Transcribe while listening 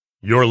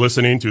You're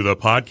listening to the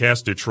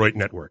Podcast Detroit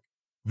Network.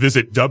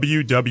 Visit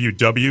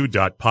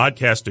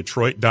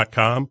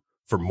www.podcastdetroit.com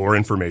for more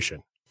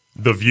information.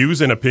 The views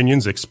and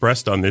opinions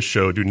expressed on this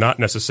show do not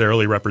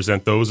necessarily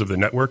represent those of the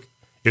network,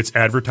 its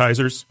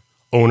advertisers,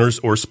 owners,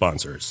 or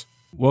sponsors.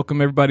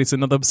 Welcome, everybody, to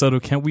another episode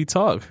of Can We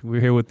Talk?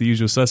 We're here with the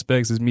usual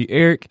suspects. It's me,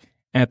 Eric,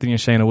 Anthony, and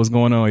Shayna. What's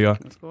going on, y'all?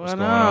 What's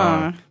going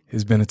on?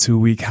 It's been a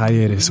 2-week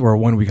hiatus, or a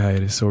 1-week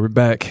hiatus, so we're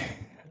back.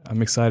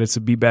 I'm excited to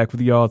be back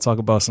with y'all, talk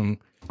about some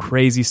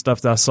crazy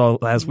stuff that I saw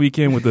last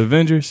weekend with the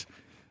Avengers.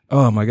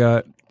 Oh, my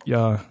God.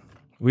 Y'all,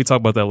 we talk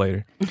about that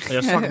later. Yeah,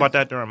 let's talk about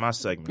that during my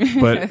segment.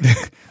 But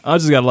I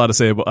just got a lot to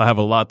say about. I have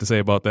a lot to say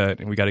about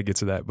that, and we got to get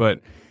to that. But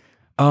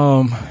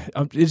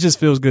it just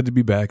feels good to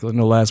be back. I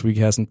know last week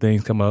had some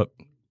things come up,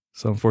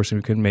 so unfortunately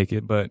we couldn't make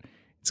it. But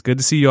it's good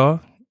to see y'all.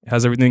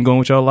 How's everything going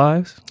with y'all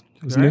lives?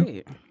 What's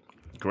new?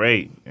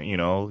 Great. You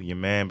know, your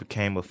man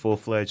became a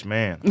full-fledged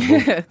man.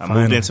 I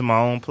moved into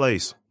my own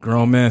place.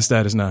 Grown man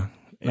status now.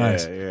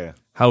 Nice. Yeah.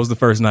 How was the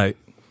first night?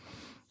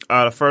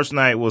 The first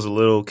night was a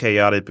little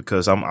chaotic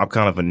because I'm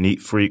kind of a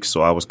neat freak,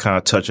 so I was kind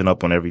of touching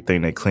up on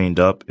everything they cleaned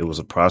up. It was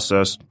a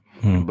process.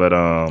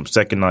 But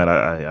second night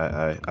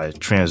I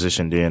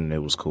transitioned in and it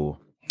was cool.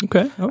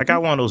 Okay. I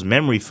got one of those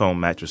memory foam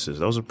mattresses.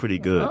 Those are pretty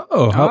good.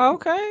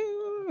 Okay.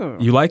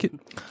 You like it?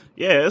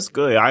 Yeah, it's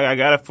good. I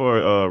got it for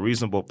a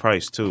reasonable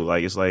price too.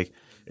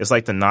 It's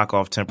like the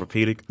knockoff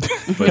Tempur-Pedic,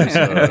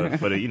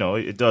 but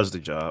it does the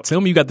job. Tell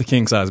me you got the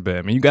king size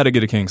bed, man. You got to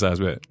get a king size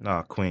bed.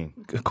 Nah, queen.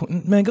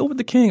 Man, go with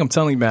the king. I'm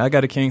telling you, man. I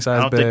got a king size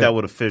bed. I don't think that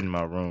would have fit in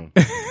my room.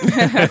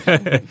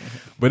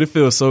 But it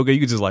feels so good. You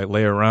could just like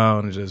lay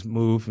around and just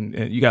move,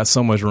 and you got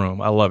so much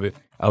room. I love it.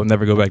 I would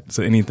never go back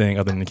to anything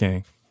other than the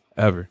king,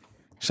 ever.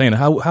 Shayna,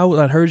 how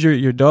I heard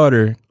your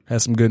daughter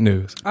has some good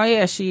news. Oh,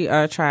 yeah. She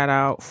tried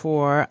out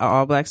for an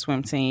all-black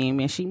swim team,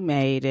 and she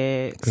made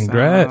it.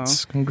 Congrats.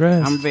 So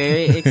Congrats. I'm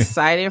very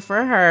excited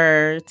for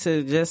her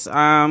to just,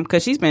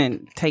 because she's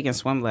been taking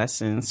swim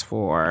lessons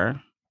for,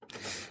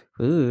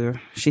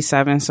 she's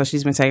 7, so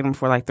she's been taking them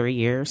for like 3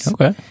 years.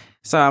 Okay.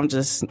 So I'm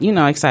just,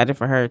 excited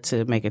for her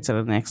to make it to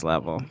the next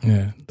level.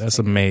 Yeah, that's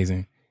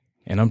amazing.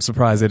 And I'm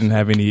surprised they didn't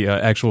have any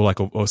actual, like,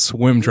 a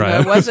swim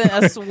tryout. It wasn't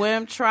a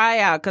swim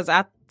tryout, because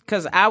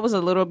I was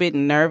a little bit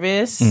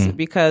nervous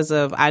because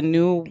of I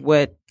knew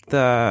what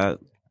the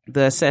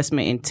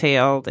assessment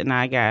entailed, and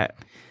I got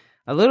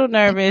a little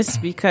nervous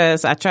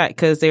because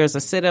there's a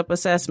sit-up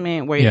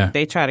assessment where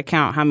they try to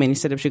count how many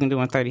sit-ups you can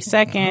do in 30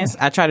 seconds.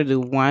 I tried to do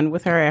one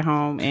with her at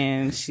home,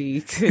 and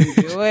she couldn't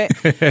do it.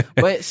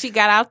 But she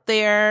got out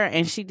there,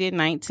 and she did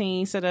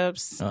 19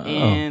 sit-ups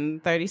in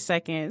 30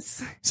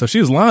 seconds. So she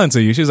was lying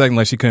to you. She was acting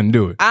like she couldn't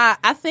do it.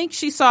 I think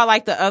she saw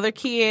like the other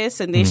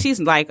kids, and then she's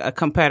like a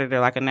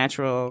competitor, like a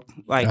natural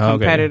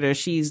competitor. Okay.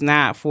 She's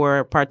not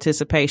for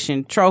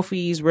participation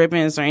trophies,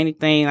 ribbons, or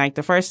anything. Like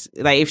the first,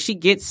 like if she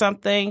gets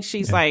something,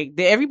 she's like,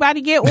 did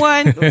everybody get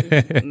one?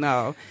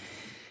 No.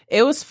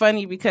 It was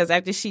funny because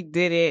after she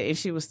did it and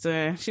she was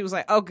done, she was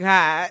like, "Oh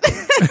God."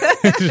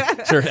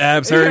 Her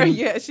abs hurt.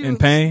 Yeah, she in was,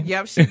 pain.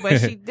 Yep, but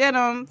she did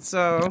them.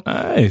 So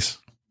nice.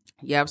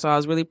 Yep. So I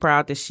was really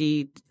proud that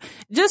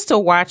just to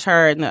watch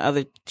her and the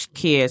other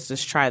kids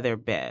just try their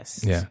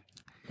best. Yeah,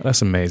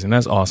 that's amazing.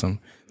 That's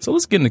awesome. So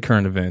let's get into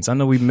current events. I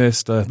know we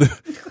missed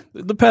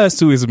the past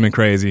 2 weeks have been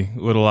crazy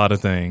with a lot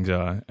of things,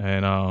 y'all,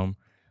 and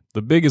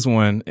the biggest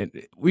one,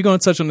 we're going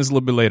to touch on this a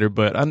little bit later,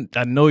 but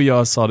I know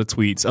y'all saw the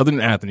tweets, other than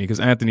Anthony,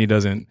 because Anthony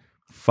doesn't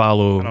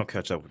follow. I don't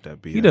catch up with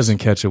that BS. He doesn't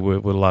catch up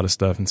with a lot of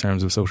stuff in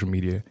terms of social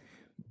media.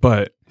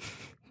 But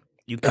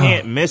you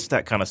can't miss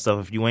that kind of stuff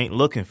if you ain't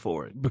looking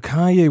for it. But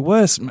Kanye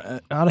West,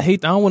 I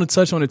don't want to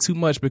touch on it too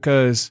much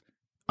because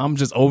I'm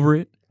just over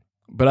it.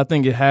 But I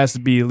think it has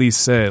to be at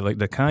least said, like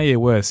the Kanye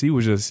West, he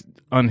was just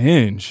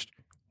unhinged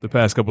the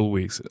past couple of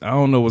weeks. I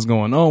don't know what's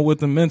going on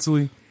with him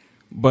mentally.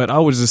 But I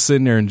was just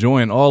sitting there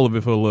enjoying all of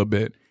it for a little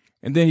bit.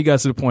 And then he got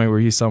to the point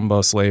where he's talking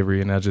about slavery.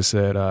 And I just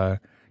said,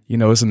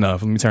 it's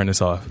enough. Let me turn this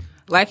off.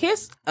 Like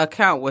his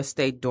account would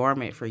stay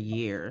dormant for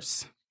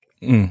years.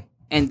 And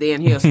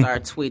then he'll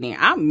start tweeting.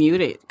 I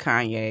muted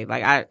Kanye.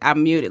 Like I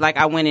muted, like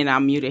I went in, I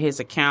muted his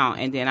account.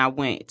 And then I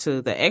went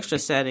to the extra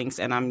settings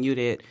and I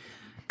muted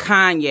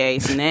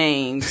Kanye's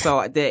name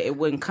so that it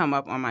wouldn't come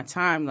up on my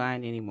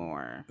timeline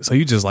anymore. So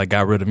you just like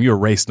got rid of him. You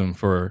erased him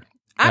for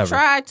I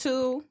tried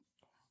to.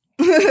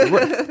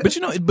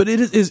 But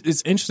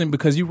it's interesting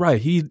because you're right.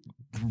 He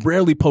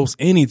rarely posts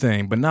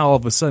anything, but now all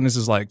of a sudden it's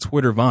just like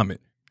Twitter vomit,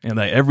 and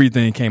like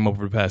everything came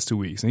over the past 2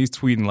 weeks, and he's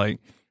tweeting like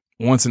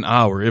once an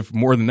hour, if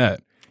more than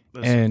that.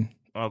 Listen,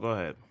 go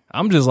ahead.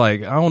 I'm just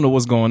like, I don't know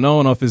what's going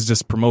on, or if it's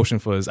just promotion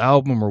for his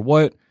album or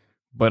what.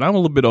 But I'm a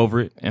little bit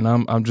over it, and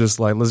I'm just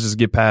like, let's just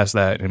get past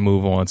that and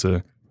move on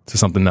to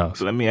something else.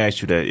 So let me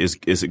ask you that: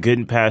 is it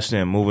getting past it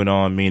and moving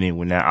on? Meaning,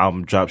 when that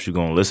album drops, you're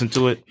gonna listen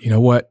to it? You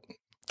know what?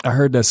 I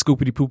heard that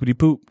scoopity poopity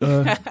poop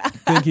thing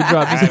he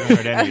dropped. I haven't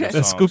heard any of the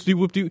that songs. scoopity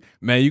whoopty.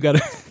 Man, you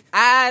gotta.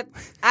 I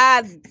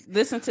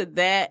listened to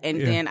that, and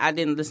then I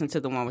didn't listen to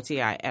the one with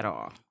T.I. at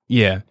all.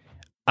 Yeah,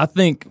 I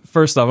think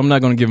first off, I'm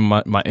not going to give him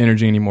my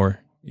energy anymore.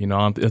 You know,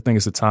 I think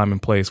it's a time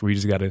and place where you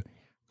just got to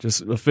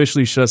Just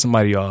officially shut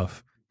somebody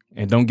off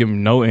and don't give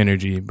him no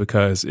energy,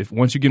 because if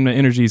once you give him the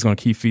energy, he's going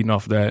to keep feeding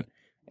off of that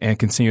and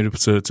continue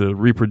to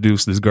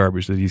reproduce this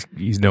garbage that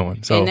he's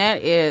doing. So, and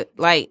that is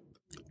like,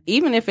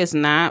 even if it's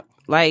not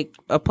like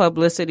a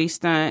publicity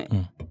stunt,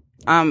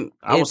 I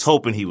was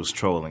hoping he was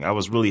trolling. I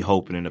was really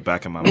hoping in the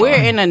back of my mind.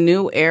 We're in a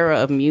new era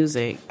of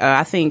music.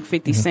 I think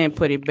 50 Cent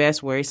put it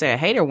best where he said, a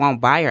hater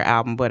won't buy your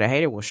album, but a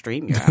hater will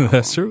stream your album.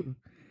 That's true.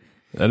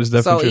 That is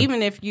definitely true. So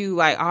even if you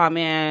like, oh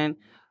man,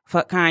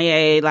 fuck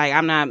Kanye, like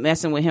I'm not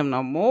messing with him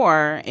no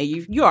more, and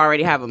you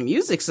already have a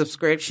music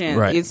subscription,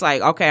 right. It's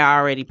like, okay, I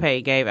already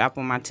gave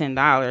Apple my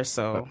 $10,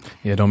 so.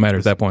 Yeah, it don't matter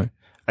at that point.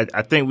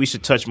 I think we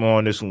should touch more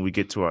on this when we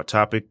get to our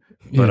topic.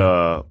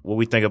 But what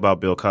we think about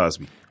Bill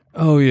Cosby?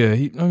 Oh yeah,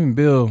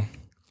 Bill.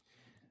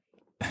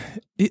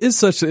 It's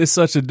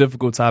such a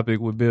difficult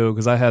topic with Bill,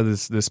 because I have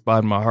this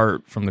spot in my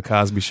heart from the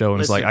Cosby Show, and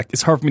Listen, it's like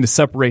it's hard for me to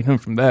separate him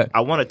from that. I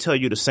want to tell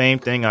you the same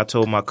thing I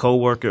told my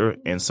coworker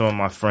and some of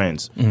my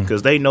friends,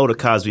 because they know the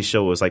Cosby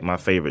Show is like my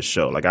favorite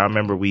show. Like I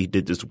remember we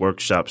did this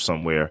workshop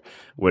somewhere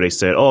where they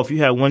said, "Oh, if you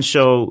had one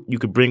show you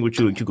could bring with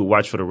you and you could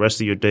watch for the rest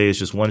of your day, it's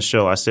just one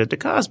show." I said, "The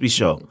Cosby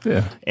Show."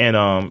 Yeah.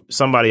 And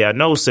somebody I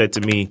know said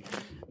to me,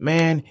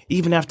 "Man,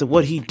 even after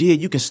what he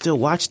did, you can still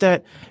watch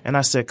that?" And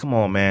I said, "Come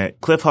on, man.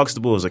 Cliff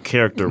Huxtable is a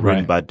character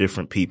written by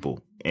different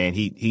people. And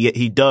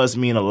he does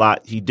mean a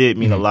lot. He did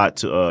mean a lot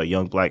to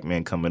young black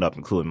men coming up,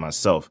 including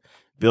myself.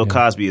 Bill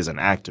Cosby is an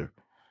actor.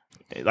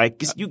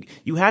 Like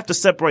you have to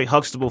separate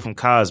Huxtable from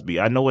Cosby.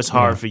 I know it's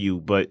hard for you,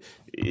 but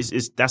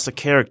that's a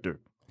character."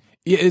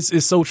 Yeah,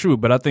 it's so true.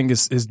 But I think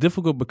it's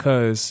difficult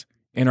because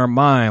in our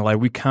mind, like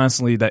we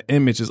constantly, that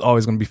image is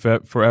always going to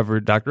be forever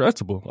Dr.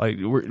 Huxtable. Like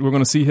we're going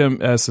to see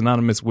him as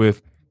synonymous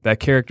with that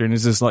character, and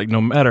it's just like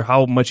no matter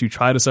how much you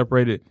try to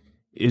separate it,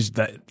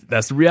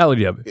 that's the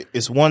reality of it.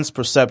 It's one's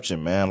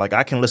perception, man. Like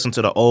I can listen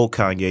to the old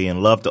Kanye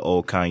and love the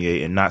old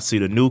Kanye and not see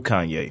the new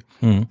Kanye.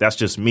 That's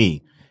just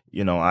me.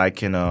 You know, I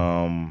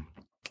can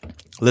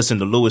listen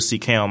to Louis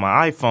C.K. on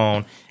my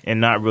iPhone and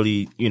not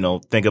really,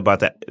 think about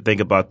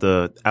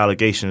the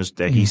allegations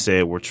that he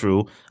said were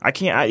true. I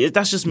can't.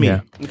 That's just me.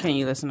 Yeah. Can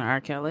you listen to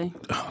R. Kelly?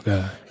 Oh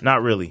God.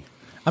 Not really.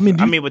 I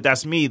mean, but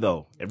that's me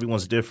though.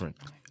 Everyone's different.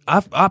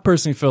 I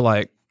personally feel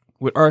like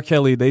with R.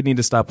 Kelly, they need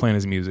to stop playing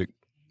his music.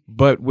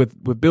 But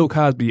with Bill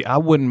Cosby, I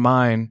wouldn't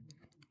mind.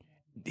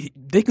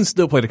 They can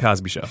still play the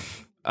Cosby Show.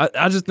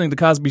 I just think the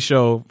Cosby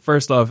Show,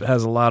 first off,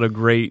 has a lot of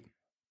great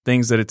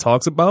things that it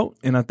talks about,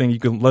 and I think you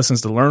can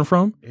lessons to learn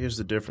from. Here's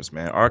the difference,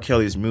 man. R.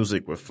 Kelly's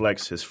music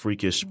reflects his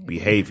freakish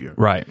behavior.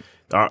 Right.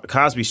 The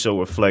Cosby Show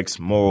reflects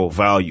moral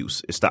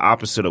values. It's the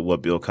opposite of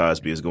what Bill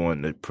Cosby is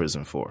going to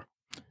prison for.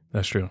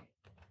 That's true.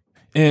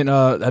 And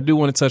I do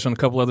want to touch on a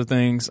couple other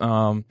things.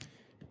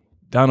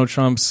 Donald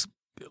Trump's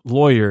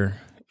lawyer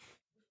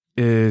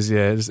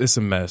it's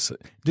a mess.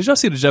 Did y'all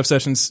see the Jeff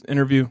Sessions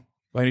interview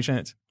by any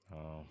chance?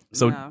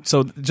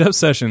 So Jeff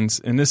Sessions,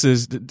 and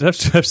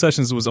Jeff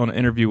Sessions was on an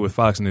interview with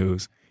Fox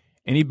News,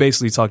 and he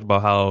basically talked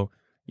about how,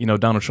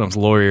 Donald Trump's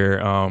lawyer,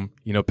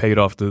 paid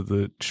off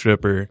the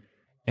stripper,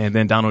 and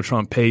then Donald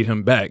Trump paid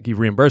him back. He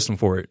reimbursed him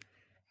for it.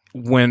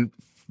 When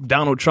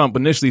Donald Trump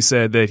initially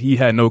said that he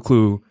had no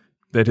clue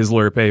that his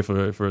lawyer paid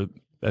for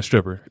that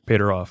stripper, paid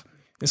her off.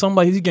 And so I'm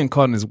like, he's getting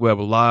caught in his web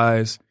of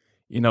lies.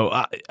 I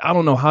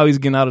don't know how he's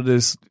getting out of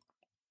this.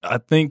 I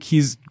think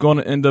he's going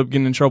to end up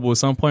getting in trouble at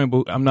some point,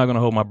 but I'm not going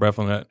to hold my breath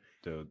on that.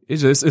 Dude.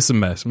 It's a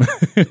mess, man.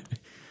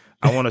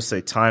 I want to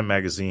say Time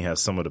Magazine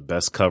has some of the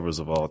best covers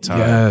of all time.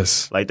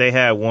 Yes. Like they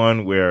had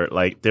one where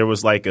like there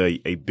was like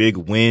a big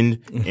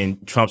wind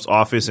in Trump's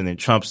office, and then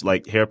Trump's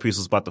like hairpiece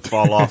was about to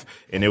fall off,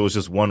 and it was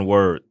just one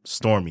word,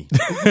 stormy.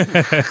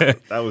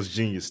 That was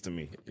genius to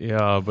me.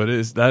 Yeah, but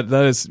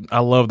I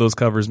love those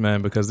covers,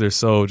 man, because they're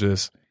so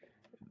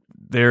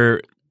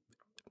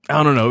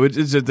I don't know.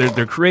 It's just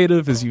they're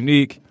creative, it's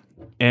unique,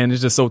 and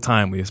it's just so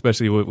timely,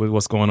 especially with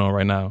what's going on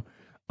right now.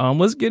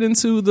 Let's get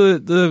into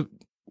the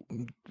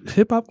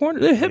hip hop corner.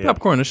 The hip hop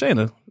corner,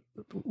 Shayna.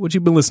 What you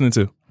been listening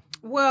to?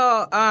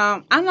 Well,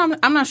 I'm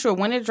not sure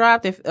when it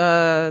dropped. If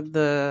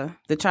the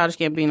Childish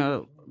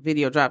Gambino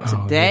video dropped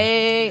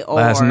today or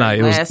last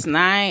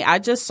night. I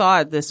just saw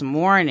it this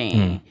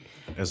morning.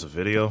 As a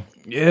video?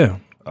 Yeah.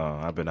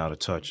 I've been out of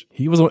touch.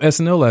 He was on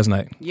SNL last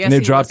night. Yes, and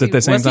it dropped at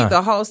the same time. Was he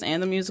the host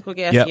and the musical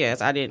guest? Yep.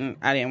 Yes, I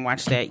didn't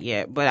watch that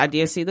yet, but I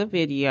did see the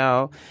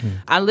video.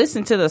 I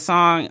listened to the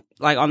song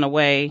like on the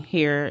way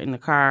here in the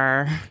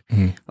car.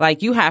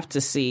 Like you have to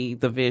see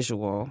the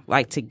visual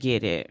like to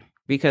get it,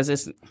 because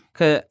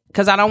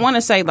I don't want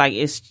to say like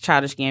it's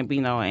Childish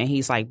Gambino and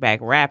he's like back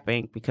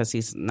rapping, because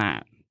he's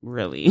not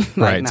really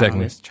like not on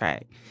this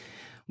track.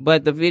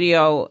 But the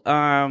video,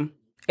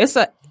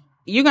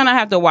 you're going to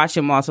have to watch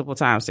it multiple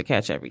times to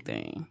catch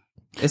everything.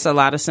 It's a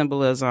lot of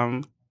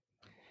symbolism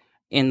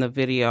in the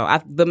video.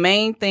 The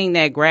main thing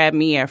that grabbed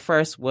me at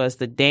first was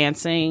the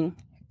dancing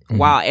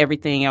while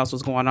everything else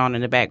was going on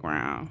in the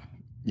background.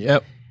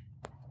 Yep.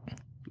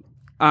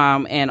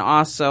 And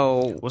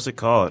also... What's it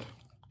called?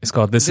 It's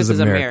called This Is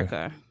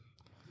America.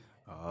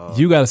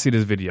 You got to see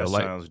this video.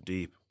 That sounds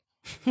deep.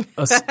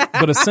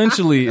 But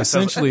essentially, That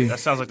sounds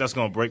like that's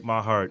gonna break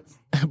my heart.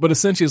 but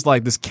essentially, it's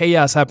like this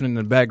chaos happening in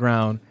the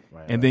background,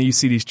 Right, and then you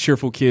see these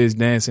cheerful kids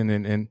dancing,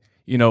 and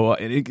you know,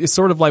 it's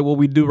sort of like what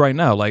we do right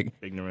now. Like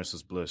Ignorance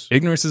is bliss.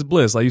 ignorance is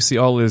bliss. Like you see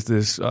all this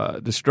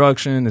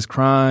destruction, this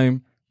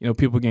crime, you know,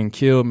 people getting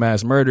killed,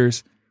 mass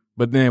murders.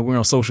 But then we're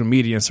on social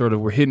media and sort of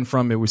we're hidden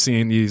from it. We're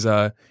seeing these,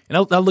 and I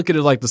look at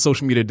it like the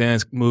social media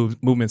dance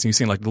movements, and you're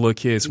seeing like the little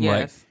kids from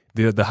Yes.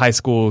 like the high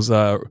schools,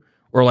 or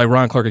like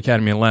Ron Clark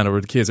Academy in Atlanta,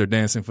 where the kids are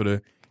dancing for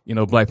the, you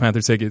know, Black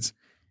Panther tickets.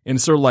 And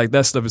it's sort of like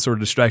that stuff is sort of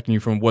distracting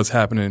you from what's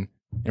happening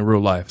in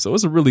real life. So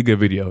it's a really good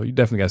video. You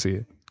definitely got to see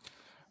it.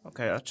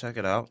 Okay, I'll check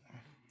it out.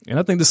 And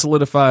I think this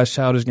solidifies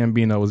Childish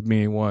Gambino as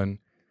being one.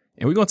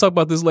 And we're going to talk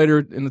about this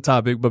later in the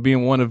topic, but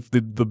being one of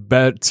the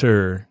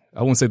better, I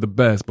wouldn't say the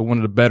best, but one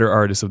of the better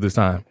artists of this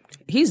time.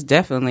 He's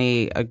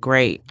definitely a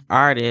great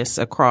artist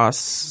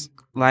across,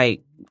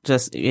 like,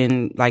 just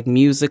in, like,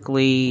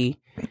 musically.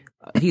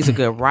 He's a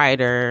good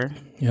writer,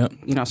 Yep.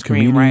 you know,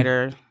 Comedian.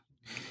 screenwriter.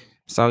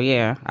 So,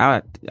 yeah,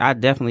 I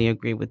definitely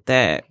agree with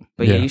that.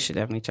 But, yeah, Yeah. you should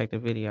definitely check the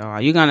video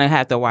out. You're going to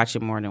have to watch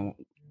it more than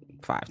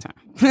 5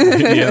 times.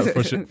 Yeah,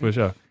 for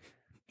sure.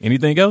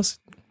 Anything else?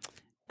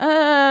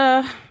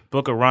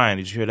 Book of Ryan,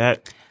 did you hear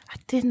that? I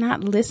did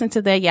not listen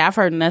to that. Yeah, I've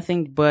heard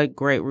nothing but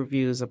great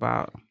reviews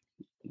about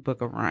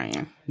Book of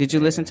Ryan. Did you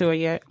listen to it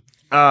yet?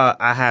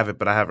 I have it,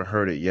 but I haven't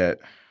heard it yet.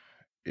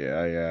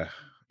 Yeah.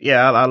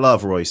 I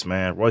love Royce,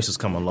 man. Royce has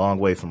come a long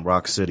way from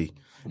Rock City.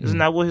 Isn't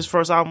that what his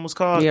first album was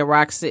called? Yeah,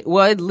 Rock City.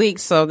 Well, it leaked,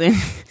 so then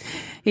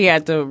he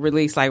had to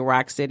release like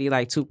Rock City,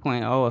 like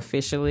 2.0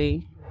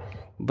 officially.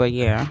 But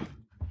yeah,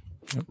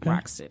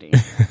 Rock City.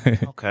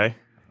 Okay.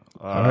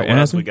 All right, what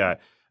else Anthony? we got?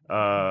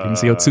 Give me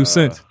see your 2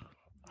 cents.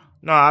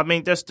 No, I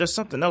mean there's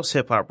something else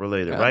hip hop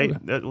related, right?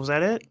 Was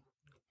that it?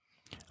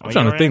 I'm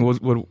trying to think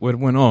what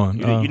went on.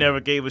 You never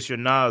gave us your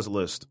Nas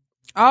list.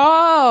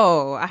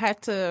 Oh, I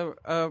had to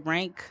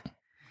rank.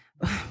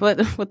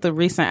 But with the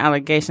recent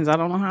allegations, I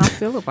don't know how I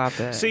feel about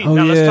that. See, Oh,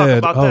 now let's talk yeah.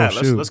 about Oh, that.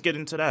 shoot. Let's get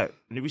into that.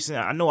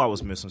 I know I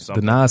was missing the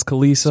something. Nas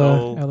Khalees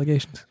So-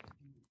 allegations.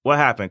 What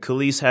happened?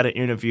 Khalees had an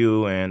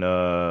interview and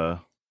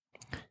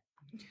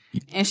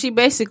And she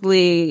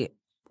basically,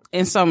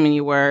 in so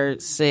many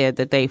words, said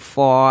that they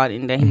fought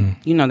and that he,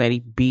 you know, that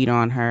he beat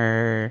on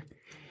her.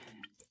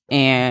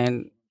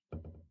 And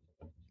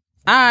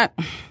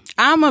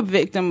I'm a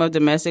victim of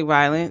domestic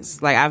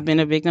violence. Like, I've been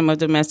a victim of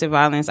domestic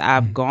violence.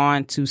 I've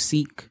gone to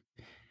seek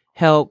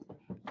help,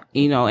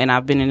 you know, and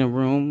I've been in a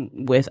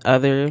room with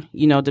other,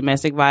 you know,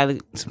 domestic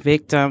violence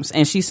victims,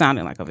 and she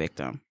sounded like a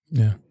victim.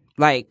 Yeah.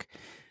 Like,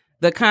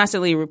 the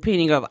constantly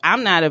repeating of,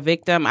 I'm not a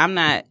victim, I'm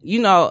not,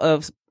 you know,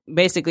 of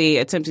basically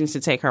attempting to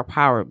take her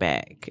power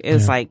back.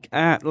 It's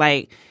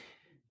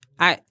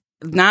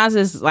Nas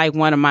is like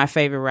one of my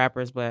favorite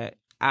rappers, but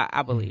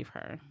I believe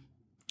her.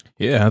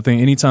 Yeah, I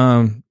think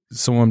anytime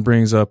someone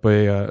brings up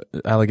a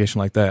allegation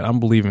like that, I'm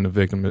believing the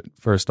victim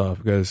first off,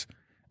 because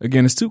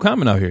again, it's too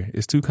common out here.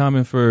 It's too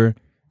common for,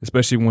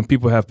 especially when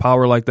people have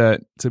power like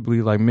that,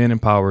 typically like men in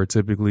power,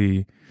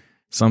 typically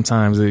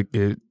sometimes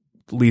it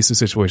leads to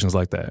situations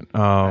like that.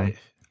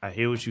 I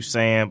hear what you're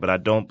saying, but I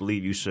don't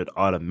believe you should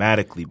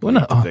automatically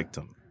believe the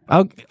victim.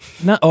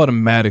 Not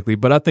automatically,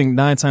 but I think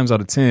 9 times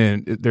out of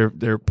 10,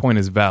 their point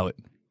is valid.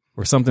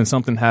 Or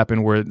something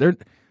happened where there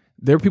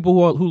are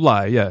people who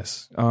lie,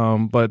 yes,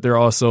 but there are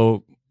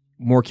also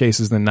more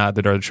cases than not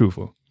that are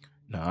truthful.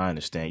 No, I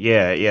understand.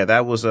 Yeah,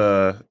 that was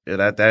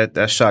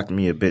that shocked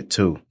me a bit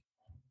too,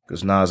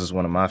 because Nas is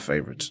one of my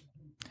favorites.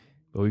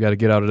 But we got to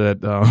get out of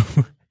that.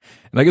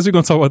 And I guess we're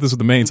going to talk about this with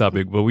the main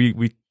topic, but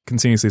we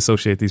continuously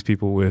associate these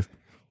people with,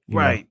 you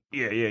know. Right?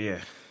 Yeah.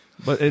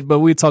 But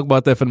we talk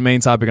about that for the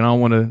main topic, and I don't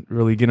want to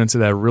really get into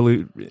that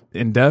really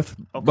in depth.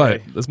 Okay.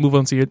 But let's move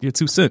on to your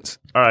 2 cents.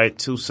 All right,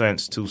 2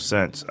 cents.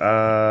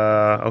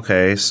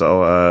 Okay,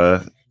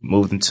 so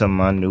moved into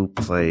my new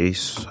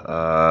place.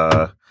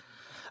 I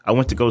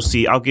went to go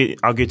see. I'll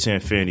get to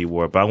Infinity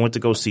War, but I went to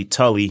go see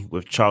Tully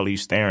with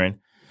Charlize Theron.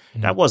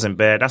 That wasn't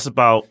bad. It's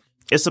about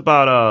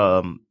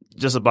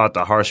just about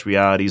the harsh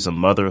realities of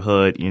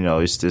motherhood. You know,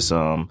 it's this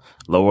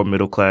lower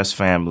middle class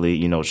family.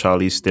 You know,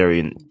 Charlize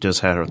Theron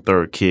just had her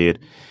 3rd kid.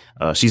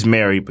 She's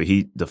married, but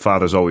the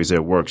father's always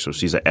at work, so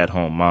she's an at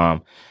home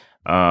mom.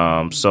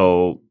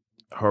 So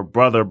her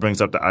brother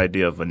brings up the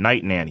idea of a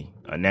night nanny,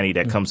 a nanny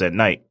that comes at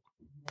night,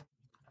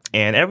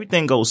 and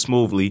everything goes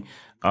smoothly.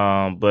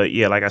 But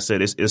yeah, like I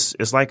said,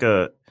 it's like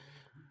the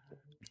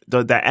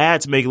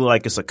ads make it look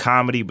like it's a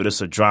comedy, but it's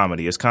a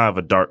dramedy. It's kind of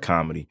a dark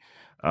comedy.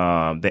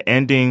 The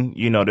ending,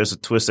 you know, there's a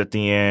twist at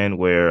the end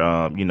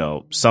where, you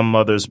know, some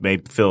mothers may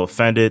feel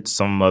offended.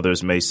 Some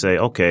mothers may say,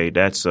 okay,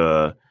 that's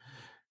not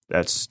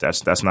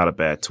a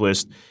bad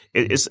twist.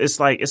 It's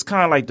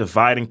kind of like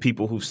dividing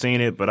people who've seen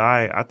it, but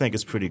I think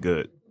it's pretty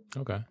good.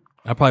 Okay.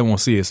 I probably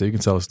won't see it, so you can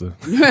tell us the.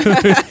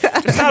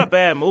 It's not a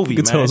bad movie,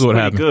 You can man. tell us It's what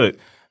pretty happened. good.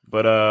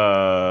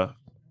 But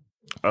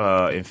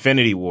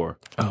Infinity War.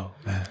 Oh,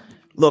 man.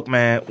 Look,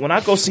 man, when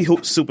I go see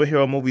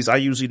superhero movies, I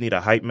usually need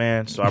a hype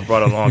man, so I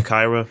brought along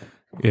Kyra.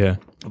 Yeah.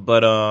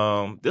 But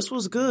this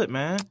was good,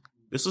 man.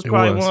 This was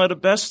probably was. one of the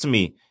best to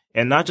me.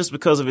 And not just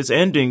because of its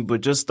ending,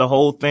 but just the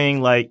whole thing,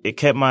 like, it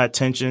kept my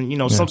attention. You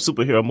know, some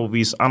superhero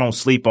movies, I don't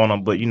sleep on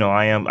them, but, you know,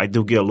 I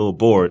do get a little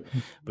bored.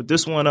 But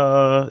this one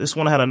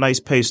had a nice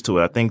pace to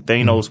it. I think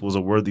Thanos was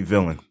a worthy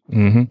villain.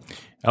 Mm-hmm.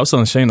 I was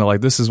telling Shayna, like,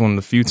 this is one of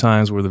the few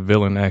times where the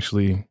villain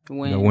actually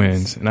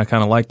wins. And I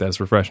kind of like that. It's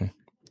refreshing.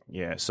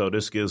 Yeah, so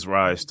this gives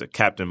rise to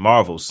Captain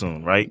Marvel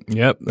soon, right?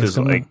 Yep. Because,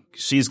 like,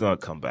 she's going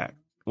to come back.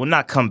 Well,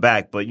 not come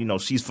back, but, you know,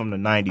 she's from the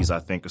 90s, I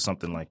think, or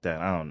something like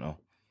that. I don't know.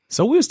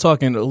 So we was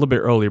talking a little bit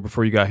earlier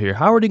before you got here.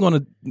 How are they going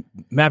to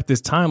map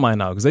this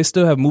timeline out? Because they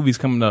still have movies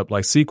coming up,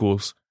 like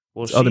sequels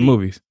to other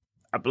movies.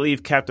 I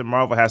believe Captain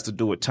Marvel has to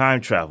do with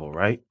time travel,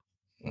 right?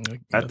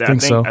 I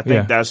think so. I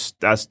think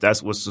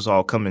that's what's just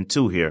all coming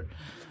to here.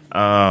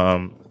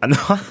 I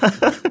know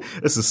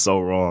this is so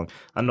wrong.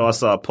 I know I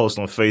saw a post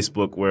on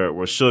Facebook where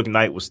Suge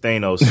Knight was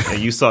Thanos,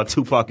 and you saw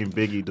Tupac and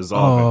Biggie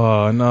dissolving.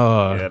 Oh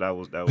no! Yeah, that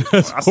was.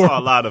 I saw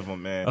a lot of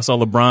them, man. I saw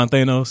LeBron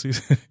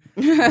Thanos.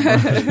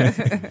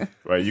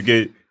 Right, you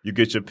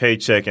get your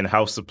paycheck and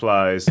house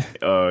supplies.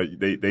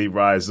 They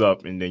rise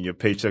up, and then your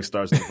paycheck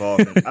starts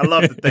devolving. I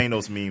love the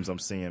Thanos memes I'm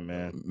seeing,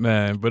 man.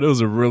 Man, but it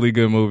was a really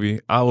good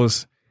movie. I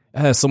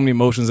had so many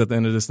emotions at the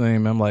end of this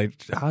thing. Man. I'm like,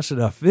 how should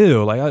I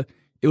feel? Like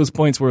it was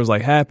points where it was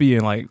like happy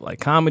and like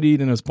comedy.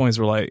 Then there was points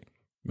where like,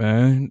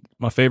 man,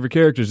 my favorite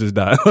characters just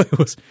died.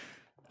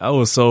 I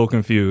was so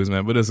confused,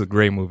 man. But it's a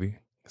great movie.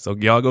 So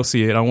y'all go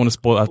see it. I don't want to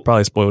spoil. I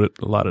probably spoiled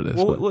a lot of this.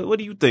 What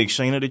do you think,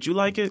 Shayna? Did you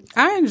like it?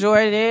 I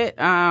enjoyed it.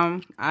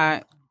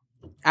 I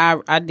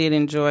did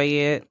enjoy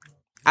it.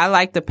 I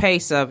like the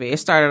pace of it. It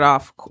started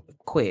off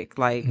quick,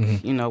 like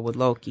you know, with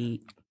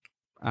Loki.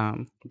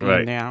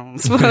 Right. Down.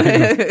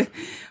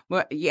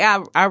 But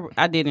yeah,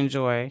 I did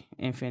enjoy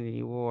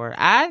Infinity War.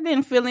 I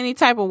didn't feel any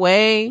type of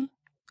way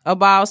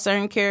about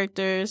certain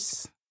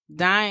characters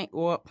dying.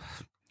 Well,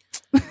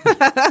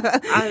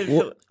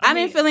 I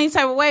didn't feel any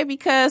type of way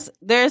because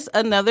there's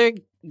another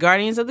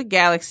Guardians of the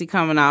Galaxy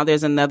coming out.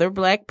 There's another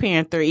Black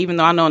Panther, even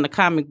though I know in the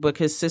comic book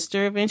his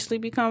sister eventually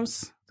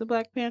becomes the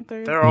Black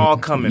Panther. They're all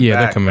coming back,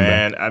 they're coming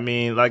man. Back. I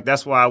mean, like,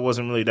 that's why I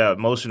wasn't really that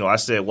emotional. I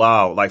said,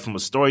 wow, like, from a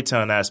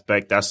storytelling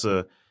aspect, that's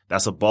a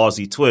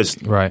ballsy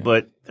twist. Right.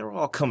 But they're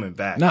all coming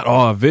back. Not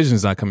all.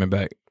 Vision's not coming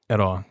back at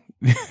all.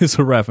 It's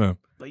a wrap for him.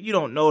 But you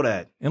don't know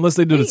that. Unless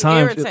they do the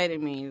time. He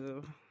irritated me,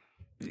 though.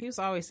 He was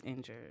always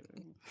injured.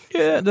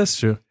 Yeah, that's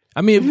true.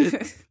 I mean,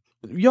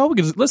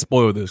 let's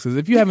spoil this, because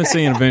if you haven't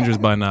seen Avengers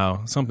by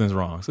now, something's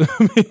wrong. So,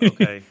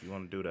 okay, you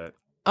want to do that.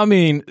 I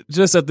mean,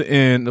 just at the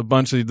end, a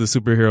bunch of the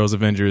superheroes,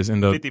 Avengers,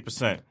 end up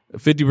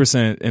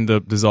 50% end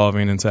up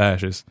dissolving into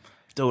ashes.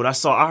 Dude,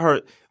 I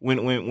heard when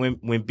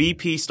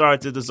BP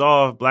started to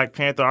dissolve Black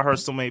Panther, I heard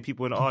so many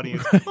people in the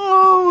audience.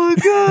 Oh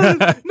my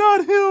God,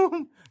 not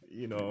him!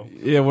 You know,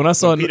 yeah. When I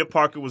saw Peter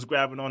Parker was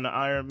grabbing on the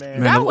Iron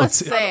Man, that was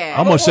sad. I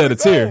almost shed a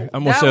tear. I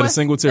almost shed a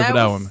single tear for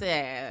that one.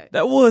 Sad.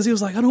 That was. He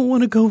was like, I don't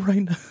want to go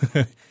right now.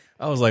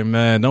 I was like,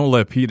 man, don't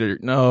let Peter.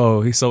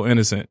 No, he's so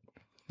innocent.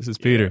 This is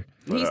Peter.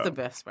 He's the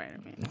best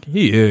Spider-Man.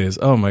 He is.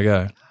 Oh my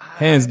God,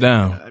 hands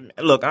down.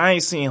 Look, I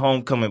ain't seen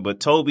Homecoming,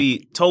 but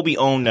Toby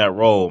owned that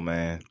role,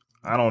 man.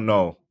 I don't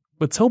know,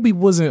 but Toby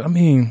wasn't. I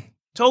mean,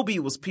 Toby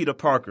was Peter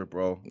Parker,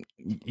 bro.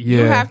 Yeah,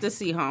 you have to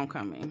see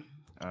Homecoming.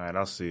 All right,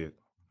 I'll see it.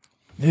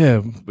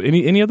 Yeah, but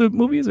any other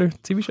movies or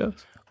TV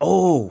shows?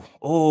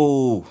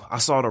 Oh, I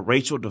saw the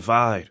Rachel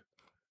Divide.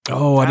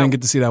 Oh, I didn't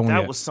get to see that one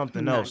yet. That was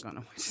something else.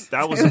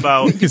 That was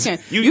about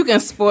you can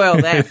spoil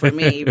that for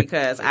me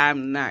because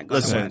I'm not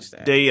going to watch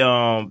that.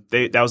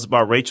 That was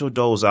about Rachel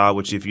Dolezal,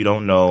 which, if you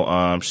don't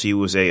know, she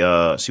was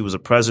a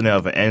president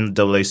of an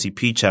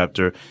NAACP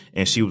chapter,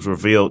 and she was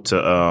revealed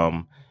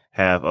to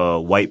have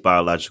white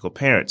biological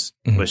parents,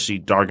 but she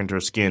darkened her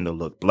skin to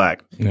look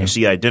black, and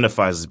she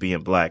identifies as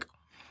being black.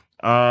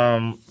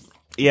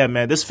 Yeah,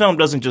 man, this film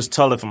doesn't just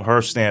tell it from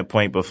her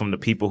standpoint, but from the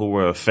people who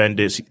were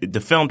offended.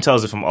 The film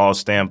tells it from all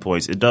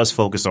standpoints. It does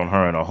focus on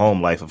her and her home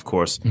life, of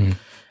course.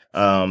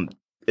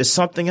 It's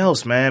something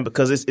else, man,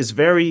 because it's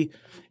very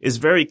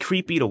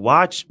creepy to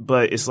watch,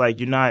 but it's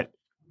like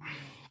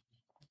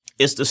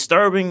it's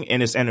disturbing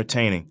and it's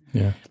entertaining.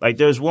 Yeah. Like,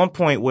 there's one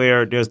point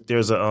where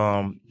there's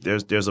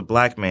a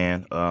black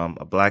man,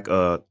 a black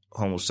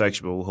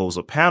homosexual who holds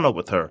a panel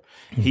with her.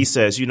 He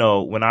says,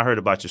 when I heard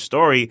about your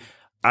story,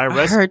 I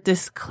heard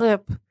this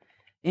clip.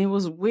 It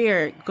was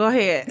weird. Go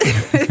ahead.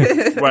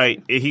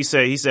 Right. He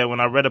said, when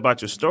I read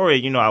about your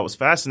story, I was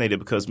fascinated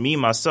because me,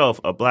 myself,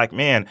 a black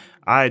man,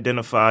 I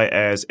identify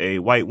as a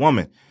white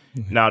woman.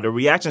 Now, the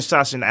reaction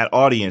shots in that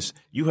audience,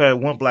 you had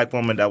one black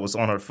woman that was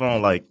on her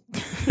phone, like,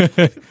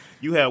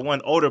 you had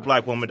one older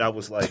black woman that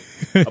was, like,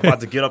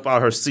 about to get up out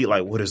of her seat,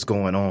 like, what is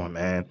going on,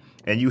 man?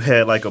 And you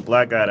had, like, a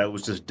black guy that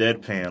was just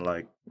deadpan,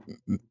 like,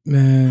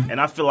 man.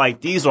 And I feel like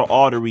these are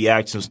all the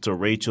reactions to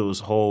Rachel's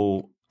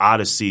whole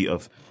odyssey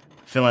of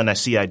feeling that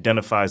she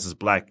identifies as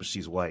black, but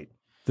she's white.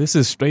 this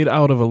is straight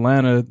out of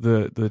Atlanta,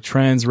 the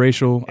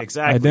transracial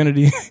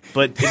identity.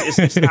 But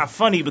it's not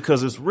funny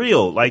because it's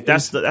real. Like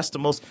that's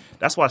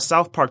why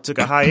South Park took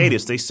a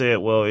hiatus. They said,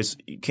 well,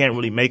 you can't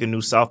really make a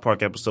new South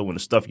Park episode when the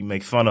stuff you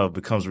make fun of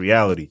becomes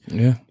reality.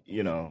 Yeah.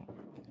 You know.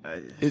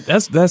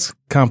 That's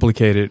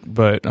complicated,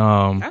 but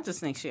I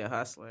just think she a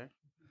hustler.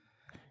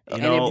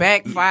 It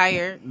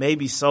backfired.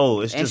 Maybe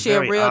so. It's and just she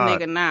a real odd.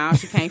 nigga now.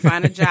 She can't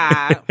find a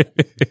job.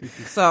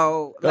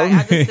 So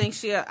I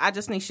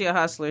just think she a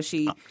hustler.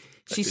 She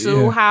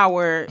sued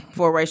Howard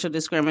for racial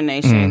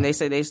discrimination. They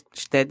said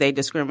that they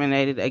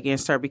discriminated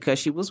against her because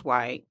she was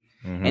white.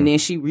 Mm-hmm. And then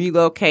she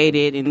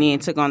relocated and then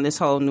took on this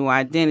whole new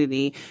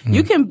identity. Mm-hmm.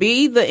 You can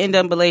be the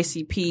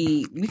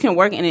NAACP. You can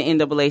work in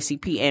the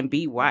NAACP and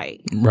be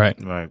white.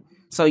 Right.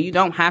 So you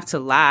don't have to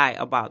lie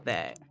about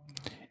that.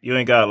 You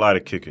ain't got a lie to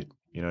kick it.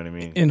 You know what I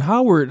mean? And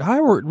Howard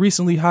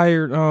recently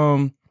hired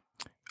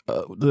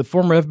the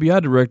former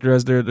FBI director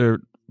as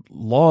their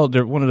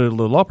one of the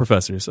law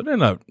professors. So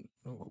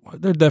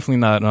they're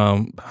definitely not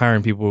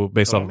hiring people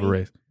based off of a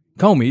race.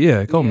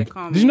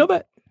 Comey. Did you know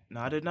that? No,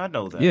 I did not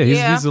know that. Yeah,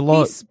 he's a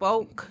law. He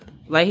spoke.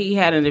 Like, he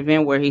had an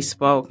event where he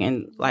spoke,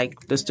 and,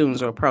 like, the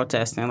students were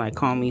protesting, like,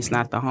 Comey's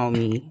not the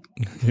homie.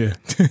 Yeah.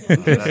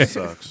 That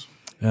sucks.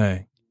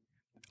 Hey.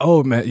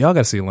 Oh, man, y'all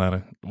got to see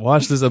Atlanta.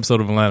 Watch this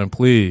episode of Atlanta,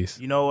 please.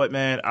 You know what,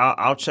 man?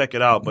 I'll check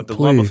it out, but the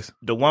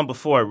one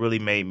before it really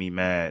made me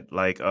mad.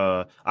 Like,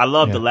 I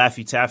love the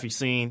Laffy Taffy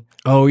scene.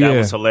 Oh, that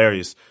was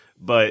hilarious.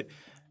 But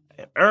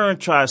Earn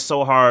tries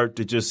so hard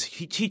to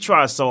he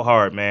tries so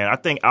hard, man. I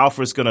think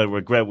Alfred's gonna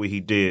regret what he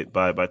did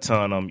by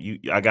telling him,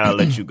 I gotta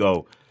let you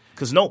go.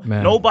 Because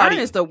nobody. Earn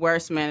is the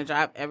worst manager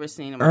I've ever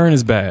seen him. Earn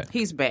is bad.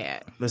 He's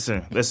bad.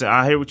 Listen,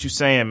 I hear what you're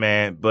saying,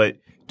 man, but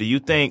do you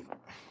think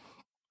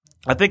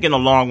I think in the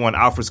long run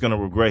Alfred's gonna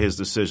regret his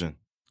decision.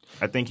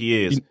 I think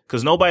he is.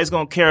 Because nobody's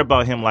gonna care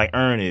about him like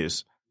Earn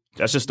is.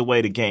 That's just the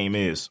way the game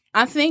is.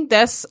 I think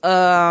that's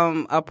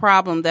a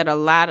problem that a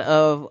lot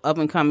of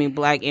up-and-coming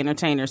black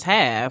entertainers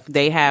have.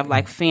 They have,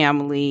 like,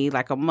 family,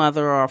 like a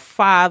mother or a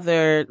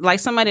father, like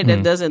somebody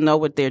that doesn't know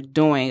what they're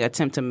doing,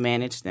 attempt to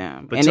manage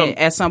them. But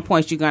at some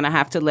point, you're going to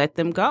have to let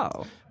them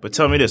go. But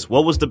tell me this.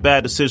 What was the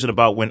bad decision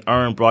about when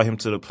Earn brought him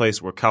to the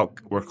place where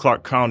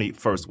Clark County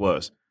first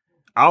was?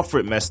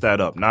 Alfred messed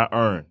that up, not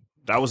Earn.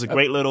 That was a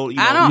great little.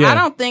 I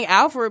don't think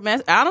Alfred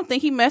I don't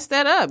think he messed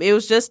that up. It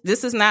was just,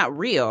 this is not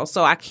real,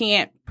 so I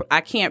can't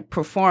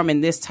perform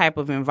in this type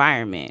of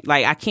environment.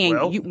 Like, I can't.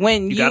 Well,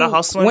 when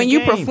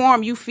you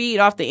perform, you feed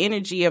off the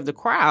energy of the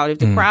crowd. If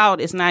the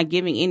crowd is not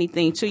giving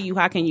anything to you,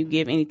 how can you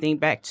give anything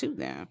back to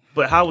them?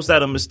 But how was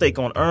that a mistake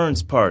on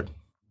Earn's part?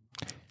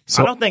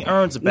 So, I don't think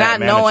Earn's a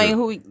bad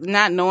manager.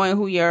 Not knowing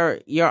who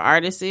your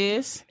artist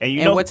is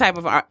and what type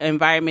of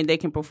environment they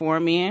can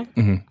perform in.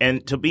 Mm-hmm.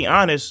 And to be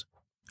honest,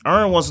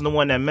 Earn wasn't the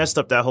one that messed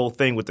up that whole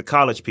thing with the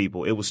college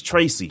people. It was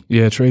Tracy.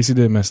 Yeah, Tracy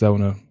did mess that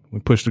one up. We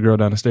pushed the girl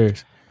down the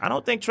stairs. I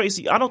don't think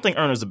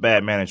Earn is a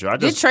bad manager.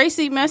 Did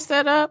Tracy mess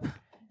that up?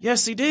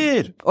 Yes, he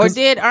did. Or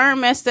did Earn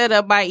mess that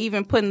up by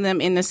even putting them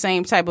in the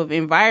same type of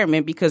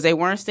environment because they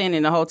weren't staying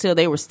in the hotel,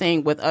 they were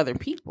staying with other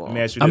people? Let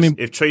me ask you this.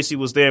 If Tracy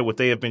was there, would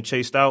they have been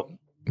chased out?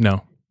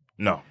 No.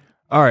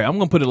 All right, I'm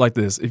going to put it like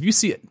this. If you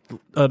see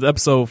the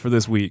episode for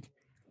this week,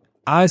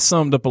 I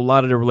summed up a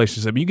lot of their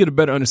relationship. You get a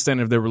better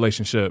understanding of their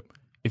relationship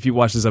if you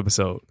watch this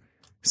episode.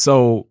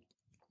 So,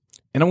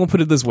 and I'm going to put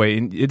it this way,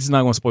 and it's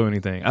not going to spoil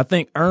anything. I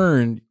think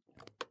Earn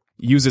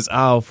uses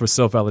Al for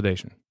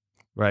self-validation,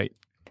 right?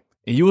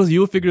 And you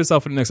will figure this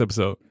out for the next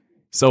episode.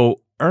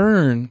 So,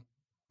 Earn,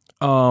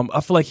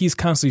 I feel like he's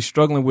constantly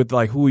struggling with,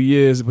 like, who he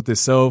is with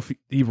himself.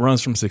 He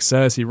runs from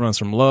success. He runs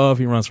from love.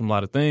 He runs from a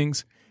lot of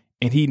things.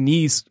 And he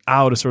needs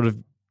Al to sort of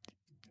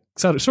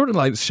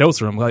like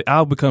shelter him. Like,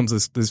 Al becomes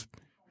this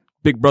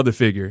big brother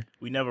figure.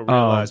 We never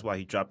realized why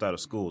he dropped out of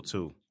school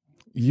too.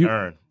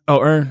 Earn.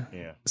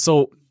 Yeah.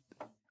 So,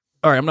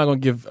 all right, I'm not gonna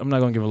give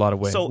a lot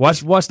away. So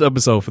watch the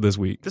episode for this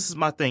week. This is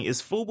my thing.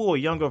 Is Fubu a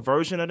younger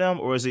version of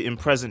them, or is it in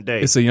present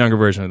day? It's a younger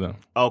version of them.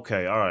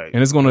 Okay, all right.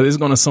 And it's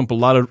gonna sump a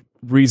lot of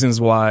reasons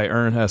why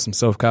Earn has some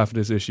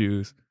self-confidence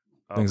issues,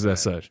 things of that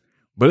such.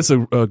 But it's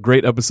a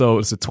great episode.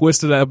 It's a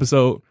twist to that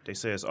episode. They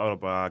say it's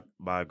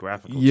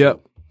autobiographical.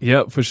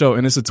 Yep, for sure.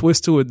 And it's a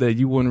twist to it that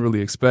you wouldn't really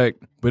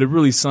expect, but it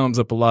really sums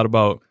up a lot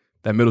about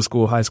that middle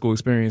school, high school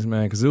experience,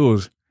 man.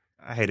 Because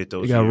I hated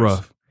those. It got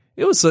rough.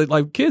 It was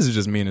like kids are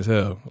just mean as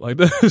hell. Like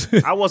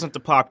that. I wasn't the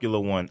popular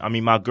one. I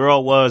mean, my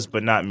girl was,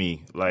 but not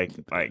me. Like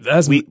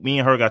me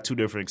and her got two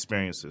different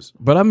experiences.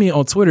 But I mean,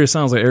 on Twitter, it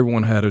sounds like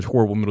everyone had a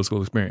horrible middle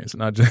school experience,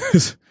 not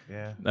just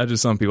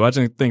some people. I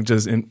just think,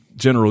 just in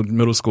general,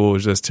 middle school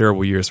is just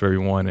terrible years for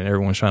everyone, and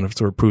everyone's trying to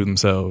sort of prove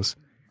themselves.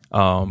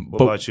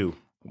 What about you?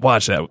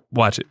 Watch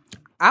it.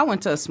 I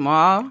went to a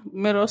small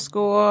middle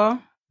school,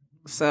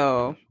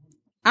 so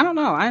I don't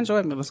know. I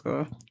enjoyed middle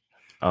school.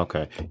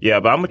 Okay. Yeah,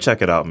 but I'm going to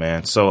check it out,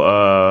 man.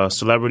 So,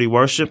 celebrity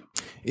worship?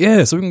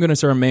 Yeah, so we can get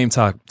into our main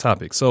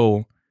topic.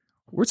 So,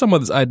 we're talking about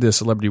this idea of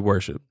celebrity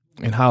worship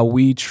and how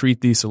we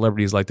treat these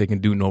celebrities like they can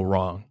do no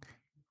wrong,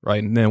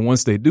 right? And then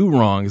once they do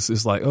wrong,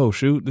 it's like, oh,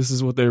 shoot, this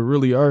is what they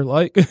really are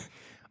like.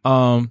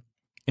 And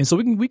so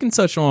we can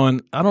touch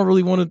on. I don't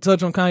really want to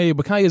touch on Kanye,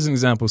 but Kanye is an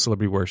example of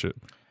celebrity worship.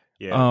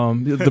 Yeah.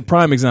 The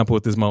prime example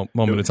at this moment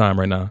of time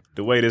right now.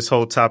 The way this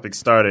whole topic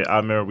started, I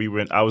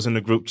remember I was in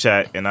the group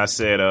chat and I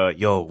said,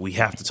 yo, we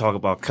have to talk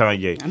about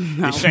Kanye.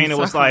 And Shayna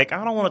was like,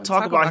 I don't want to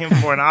talk about him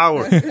for an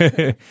hour.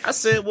 I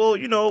said, well,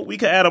 we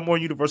could add a more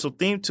universal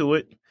theme to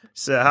it.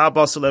 Said, how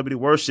about celebrity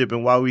worship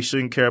and why we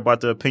shouldn't care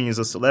about the opinions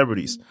of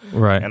celebrities?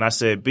 Right. And I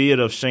said, be it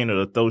of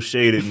Shayna to throw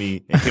shade at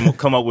me and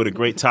come up with a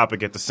great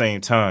topic at the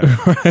same time.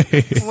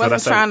 I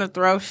wasn't trying to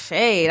throw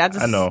shade. I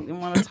just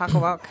want to talk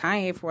about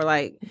Kanye for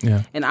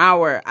an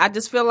hour. I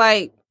just feel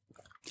like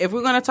if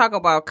we're going to talk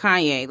about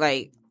Kanye,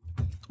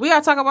 we got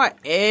to talk about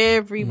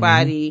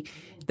everybody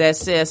that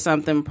says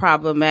something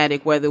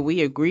problematic, whether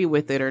we agree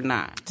with it or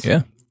not.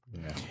 Yeah.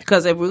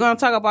 Because if we're going to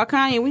talk about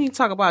Kanye, we need to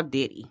talk about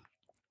Diddy.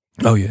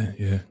 Oh, yeah.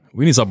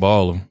 We need to talk about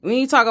all of them. We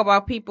need to talk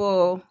about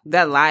people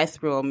that lie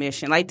through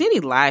omission. Diddy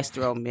lies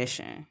through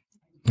omission.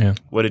 Yeah.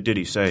 What did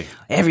Diddy say?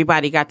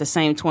 Everybody got the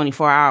same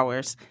 24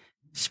 hours.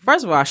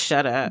 First of all,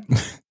 shut up.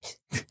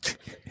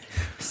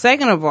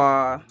 Second of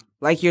all,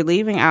 you're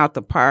leaving out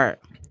the part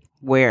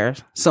where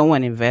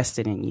someone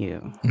invested in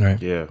you. Right.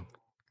 Yeah.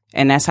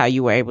 And that's how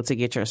you were able to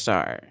get your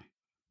start.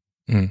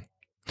 Mm.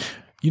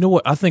 You know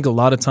what? I think a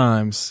lot of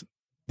times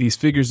these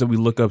figures that we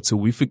look up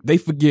to, they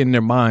forget in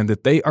their mind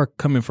that they are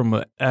coming from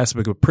an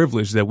aspect of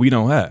privilege that we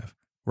don't have,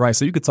 right?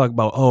 So you could talk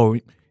about,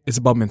 it's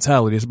about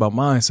mentality, it's about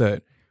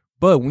mindset.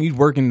 But when you're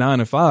working 9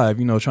 to 5,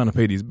 trying to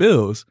pay these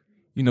bills,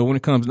 when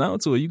it comes down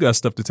to it, you got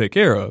stuff to take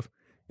care of.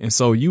 And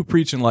so you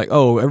preaching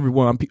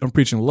everyone, I'm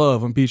preaching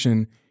love, I'm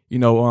preaching,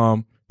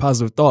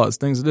 positive thoughts,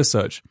 things of this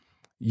such.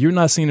 You're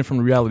not seeing it from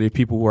the reality of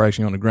people who are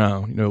actually on the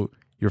ground,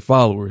 your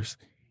followers.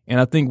 And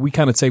I think we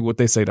kind of take what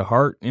they say to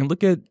heart. And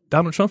look at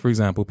Donald Trump, for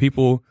example.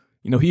 People,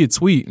 he would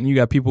tweet, and you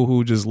got people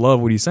who just love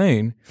what he's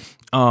saying,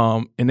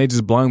 and they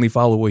just blindly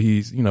follow what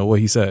he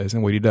says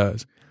and what he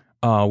does,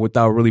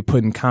 without really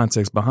putting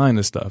context behind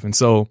the stuff. And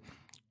so,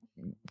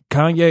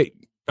 Kanye,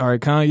 I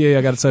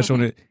got to touch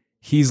on it.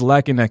 He's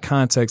lacking that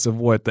context of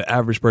what the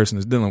average person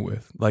is dealing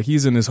with.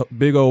 He's in this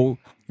big old,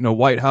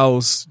 White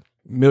House,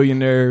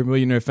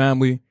 millionaire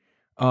family.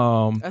 A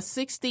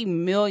 $60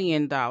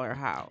 million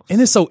house.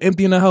 And it's so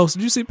empty in the house.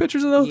 Did you see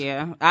pictures of those?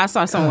 Yeah. I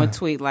saw someone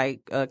tweet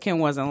Kim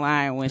wasn't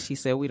lying when she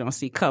said we don't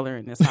see color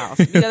in this house.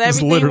 Because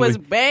everything was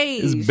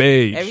beige. It's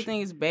beige.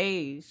 Everything is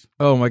beige.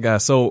 Oh my God.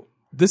 So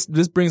this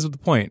brings up the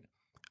point.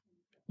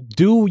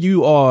 Do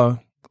you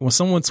when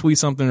someone tweets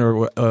something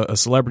or a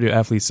celebrity or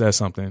athlete says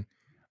something,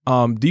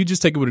 do you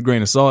just take it with a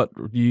grain of salt?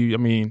 Or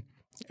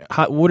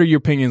what are your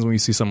opinions when you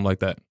see something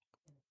like that?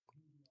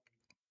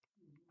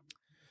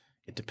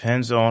 It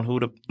depends on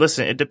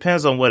it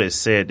depends on what is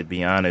said, to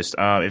be honest.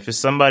 If it's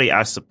somebody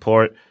I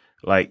support,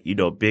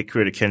 big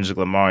critic Kendrick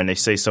Lamar, and they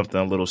say something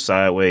a little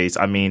sideways,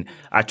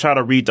 I try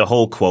to read the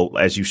whole quote,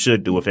 as you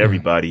should do with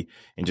everybody,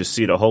 and just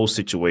see the whole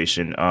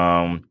situation.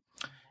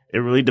 It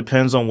really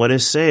depends on what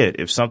is said.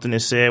 If something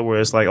is said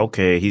where it's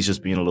okay, he's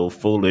just being a little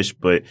foolish,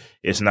 but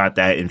it's not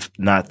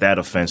that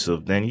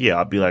offensive, then yeah,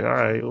 I'll be like, all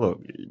right,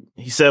 look,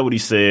 he said what he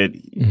said.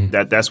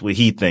 That's what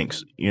he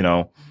thinks,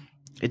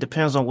 It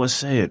depends on what's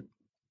said.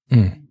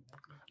 Mm.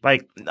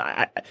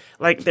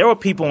 There were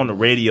people on the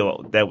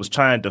radio that was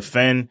trying to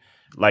defend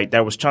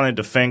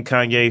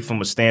Kanye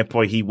from a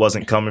standpoint he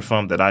wasn't coming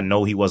from, that I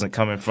know he wasn't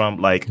coming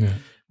from.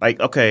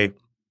 Okay.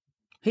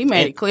 He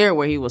made it clear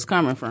where he was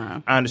coming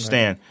from. I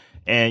understand. Right.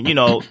 And,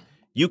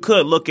 you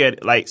could look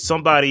at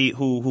somebody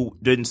who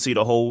didn't see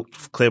the whole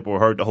clip or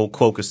heard the whole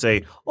quote could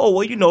say, oh,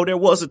 well, there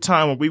was a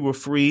time when we were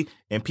free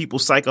and people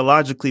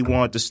psychologically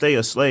wanted to stay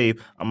a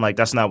slave. I'm like,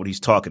 that's not what he's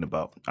talking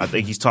about. I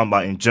think he's talking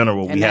about in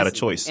general, we had a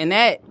choice. And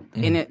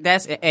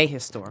that's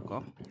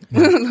ahistorical.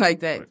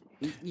 That.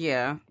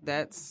 Yeah,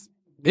 that's.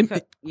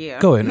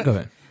 Yeah. Go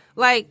ahead.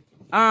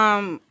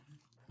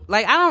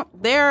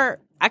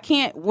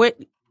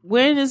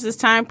 When is this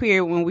time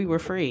period when we were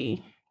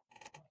free?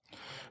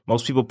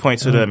 Most people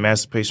point to the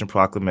Emancipation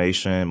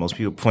Proclamation. Most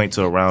people point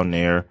to around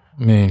there.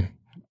 Yes,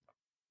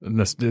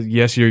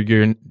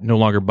 you're no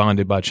longer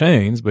bonded by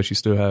chains, but you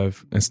still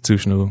have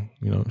institutional,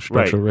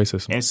 structural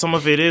racism. And some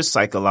of it is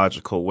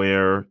psychological,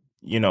 where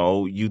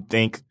you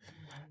think.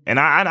 And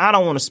I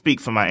don't want to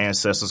speak for my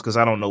ancestors because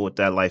I don't know what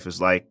that life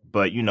is like.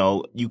 But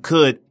you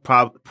could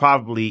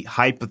probably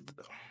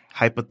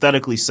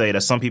hypothetically say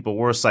that some people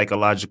were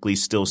psychologically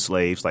still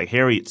slaves. Like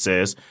Harriet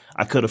says,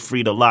 I could have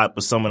freed a lot,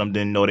 but some of them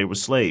didn't know they were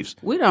slaves.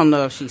 We don't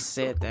know if she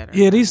said that.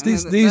 Yeah, these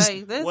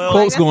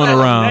quotes going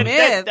around.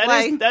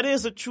 That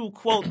is a true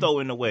quote, though,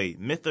 in a way,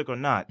 mythic or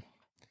not.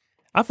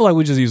 I feel like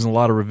we're just using a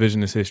lot of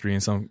revisionist history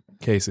in some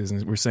cases,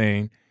 and we're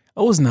saying,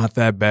 "Oh, it's not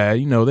that bad."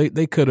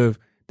 They could have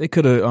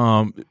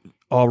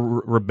all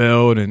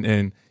rebelled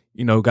and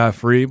got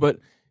free, but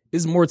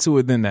it's more to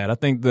it than that. I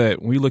think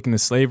that when we look into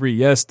slavery,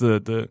 yes,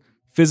 the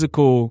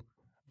physical,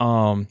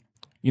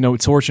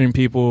 torturing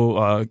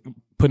people,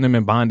 putting them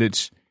in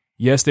bondage.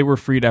 Yes, they were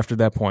freed after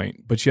that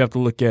point, but you have to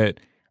look at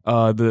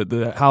how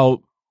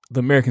the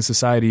American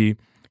society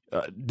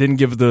didn't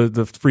give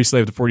the free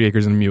slave the 40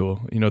 acres and a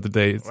mule, that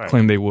they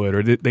claimed they would,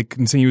 or they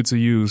continue to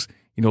use,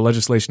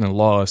 legislation and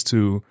laws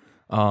to,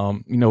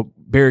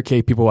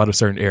 barricade people out of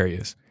certain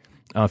areas,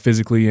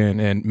 physically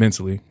and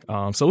mentally.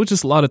 So it's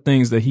just a lot of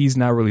things that he's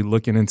not really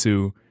looking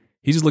into.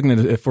 He's just looking at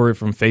it for it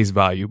from face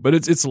value, but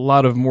it's a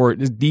lot of more,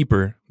 it's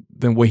deeper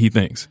than what he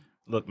thinks.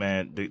 Look,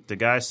 man, the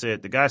guy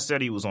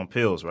said he was on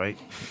pills, right?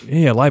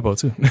 Yeah, lipo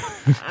too.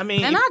 I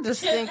mean, and I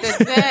just think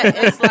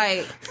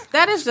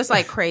that is just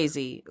like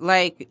crazy.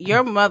 Like,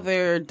 your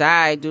mother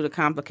died due to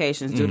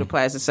complications due to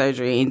plastic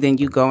surgery, and then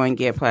you go and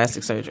get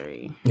plastic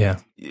surgery. Yeah.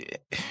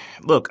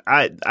 Look,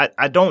 I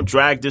don't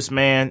drag this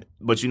man,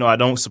 but I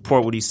don't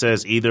support what he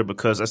says either,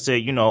 because I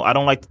said, I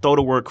don't like to throw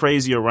the word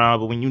crazy around,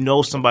 but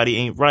when somebody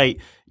ain't right,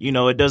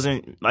 it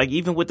doesn't, like,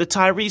 even with the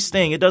Tyrese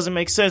thing, it doesn't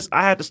make sense.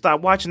 I had to stop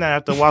watching that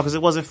after a while because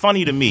it wasn't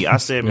funny to me. I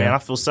said, man, I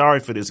feel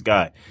sorry for this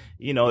guy.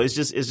 It's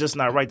just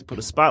not right to put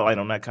a spotlight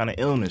on that kind of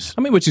illness.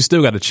 I mean, but you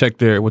still got to check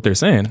what they're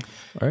saying,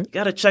 right?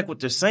 Got to check what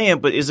they're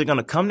saying, but is it going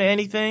to come to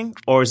anything?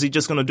 Or is he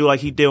just going to do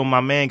like he did when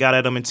my man got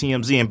at him in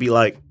TMZ and be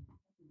like,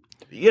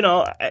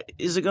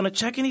 is it going to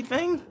check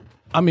anything?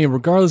 I mean,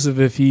 regardless of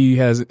if he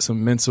has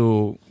some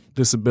mental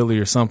disability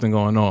or something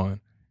going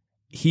on,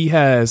 he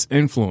has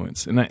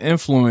influence, and that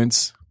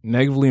influence,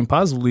 negatively and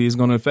positively, is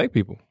going to affect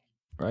people,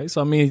 right? So,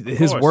 I mean,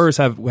 his words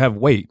have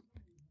weight,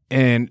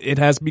 and it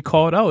has to be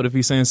called out if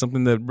he's saying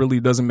something that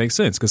really doesn't make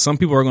sense, because some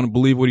people are going to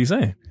believe what he's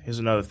saying. Here's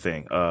another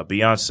thing.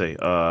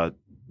 Beyonce,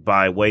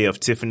 by way of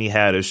Tiffany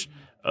Haddish,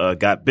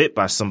 got bit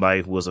by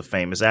somebody who was a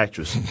famous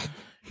actress.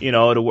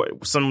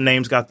 Some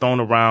names got thrown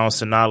around.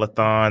 Sanaa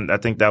Lathan, I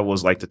think that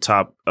was like the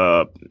top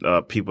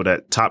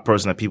top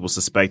person that people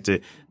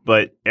suspected.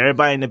 But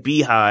everybody in the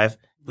Beehive,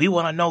 we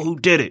want to know who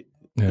did it.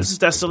 Yeah. This is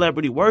that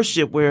celebrity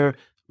worship where,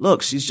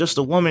 look, she's just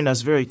a woman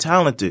that's very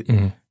talented.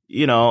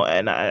 Mm-hmm.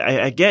 And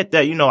I get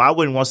that. I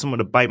wouldn't want someone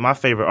to bite my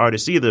favorite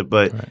artist either.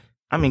 But right.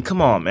 I mean,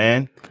 come on,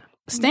 man.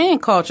 Stan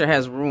culture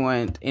has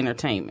ruined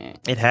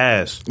entertainment. It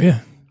has. Yeah.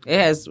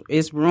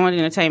 It's ruined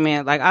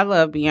entertainment. Like, I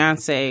love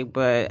Beyonce,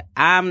 but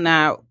I'm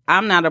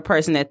not a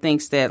person that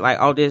thinks that,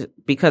 like, this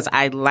because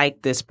I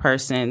like this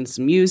person's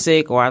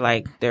music or I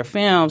like their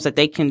films, that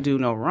they can do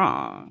no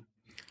wrong.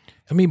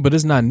 I mean, but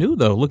it's not new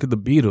though. Look at the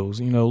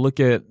Beatles. Look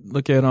at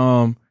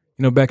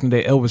back in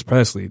the day, Elvis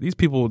Presley. These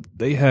people,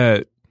 they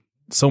had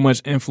so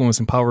much influence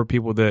and power.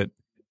 People that,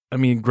 I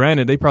mean,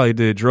 granted, they probably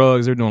did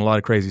drugs. They're doing a lot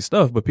of crazy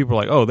stuff, but people are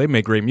like, oh, they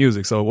make great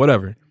music, so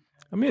whatever.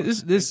 I mean,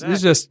 it's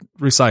just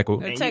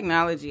recycled. The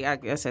technology, I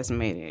guess, has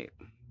made it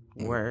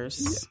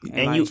worse.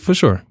 And for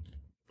sure.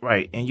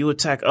 Right, and you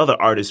attack other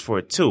artists for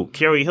it too.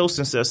 Carrie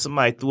Hilson says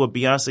somebody threw a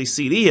Beyonce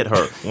CD at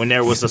her when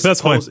there was a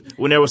supposed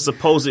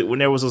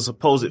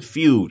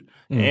feud.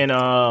 And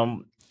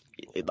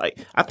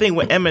I think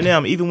with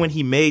Eminem, even when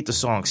he made the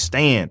song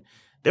Stan,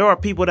 there are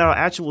people that are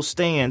actual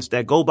stans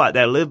that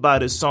live by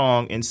this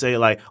song and say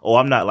like, oh,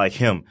 I'm not like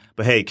him,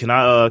 but hey, can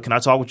I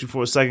talk with you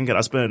for a second? Can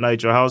I spend a night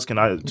at your house? Can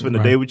I spend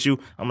a day with you?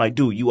 I'm like,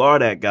 dude, you are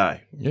that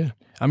guy. Yeah,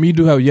 I mean,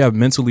 you have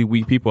mentally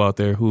weak people out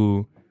there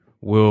who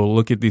will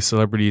look at these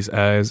celebrities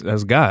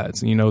as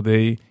gods.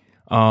 They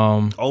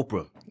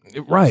Oprah,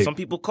 right? Some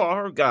people call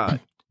her God.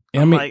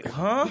 I'm like,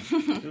 huh?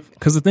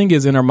 Because the thing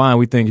is, in our mind,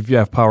 we think if you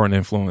have power and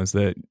influence,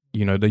 that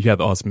that you have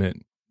the ultimate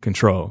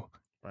control.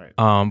 Right.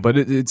 But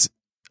it's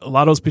a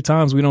lot of those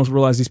times we don't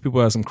realize these people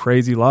have some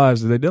crazy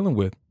lives that they're dealing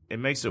with. It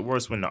makes it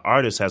worse when the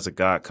artist has a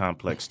God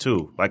complex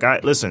too. Like,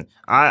 I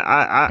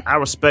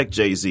respect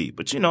Jay-Z,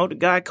 but the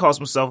guy calls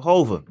himself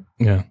Hova.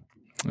 Yeah.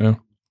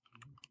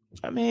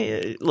 I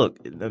mean,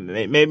 look,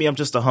 maybe I'm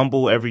just a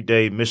humble,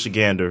 everyday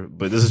Michigander,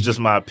 but this is just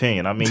my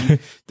opinion. I mean,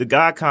 the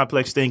God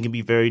complex thing can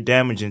be very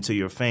damaging to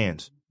your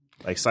fans,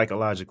 like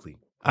psychologically.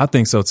 I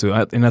think so too.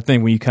 I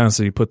think when you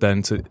constantly put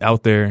that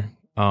out there,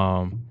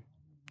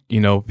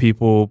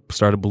 people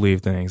start to believe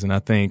things. And I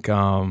think,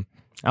 I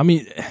don't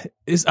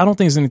think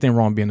there's anything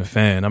wrong being a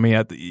fan. I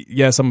mean,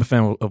 yes, I'm a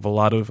fan of a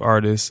lot of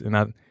artists, and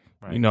I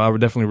would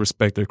definitely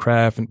respect their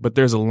craft. But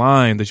there's a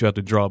line that you have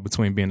to draw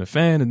between being a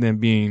fan and then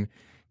being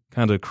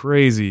kind of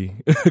crazy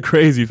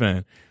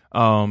fan.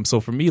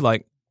 So for me,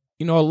 like,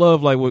 I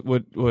love like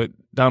what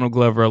Donald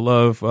Glover. I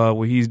love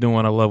what he's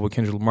doing. I love what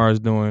Kendrick Lamar is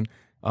doing.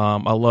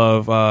 I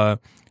love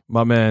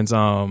my man's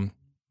a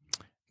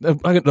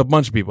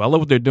bunch of people. I love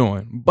what they're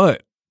doing,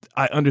 but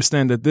I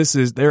understand that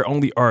they're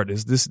only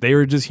artists. They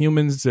are just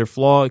humans. They're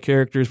flawed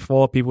characters,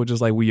 flawed people,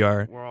 just like we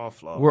are.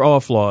 We're all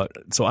flawed.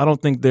 So I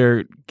don't think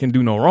they can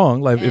do no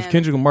wrong. Like, if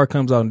Kendrick Lamar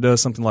comes out and does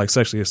something like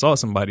sexually assault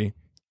somebody,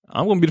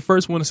 I'm going to be the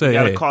first one to say, you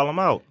gotta call them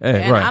out.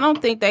 Hey, and right. I don't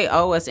think they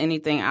owe us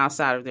anything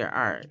outside of their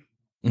art.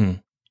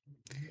 Mm.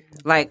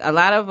 Like, a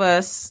lot of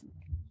us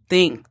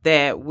think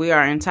that we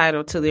are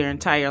entitled to their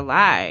entire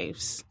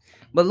lives.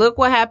 But look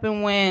what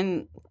happened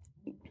when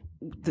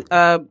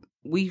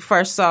we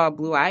first saw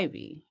Blue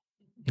Ivy.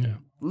 Yeah.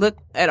 Look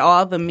at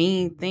all the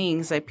mean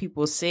things that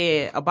people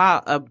said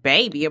about a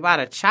baby, about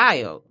a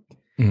child.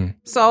 Mm.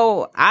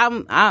 So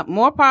I'm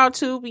more power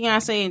to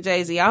Beyonce and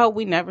Jay-Z. I hope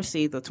we never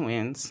see the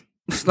twins.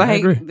 I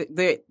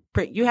agree.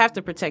 You have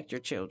to protect your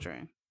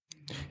children.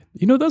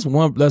 You know, that's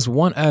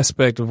one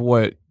aspect of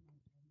what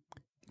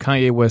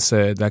Kanye West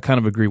said that I kind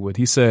of agree with.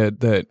 He said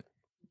that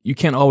you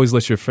can't always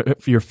let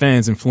your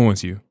fans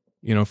influence you.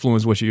 You know,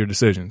 influence your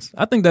decisions.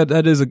 I think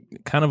that is a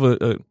kind of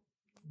a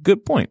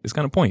good point. It's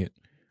kind of poignant.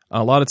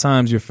 A lot of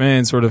times your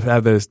fans sort of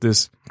have this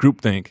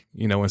groupthink,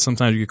 you know, and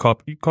sometimes you get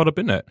caught up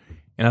in that.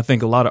 And I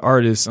think a lot of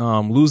artists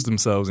lose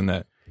themselves in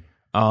that.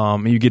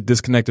 And you get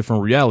disconnected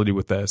from reality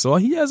with that. So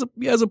he has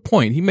a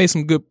point. He made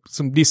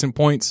some decent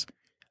points.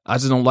 I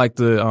just don't like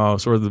the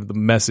sort of the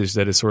message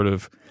that is sort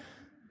of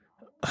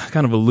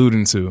kind of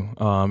alluding to.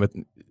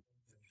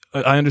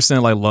 I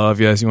understand like love.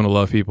 Yes, you want to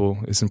love people.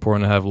 It's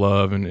important to have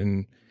love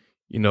and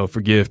you know,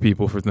 forgive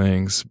people for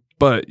things.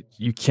 But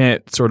you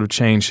can't sort of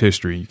change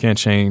history. You can't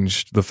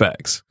change the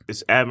facts.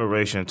 It's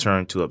admiration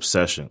turned to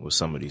obsession with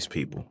some of these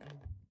people.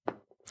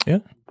 Yeah.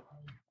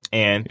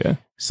 And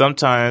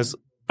sometimes,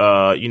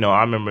 you know,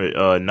 I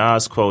remember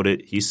Nas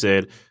quoted, he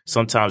said,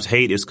 sometimes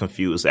hate is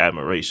confused with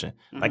admiration.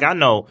 Mm-hmm. Like I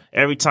know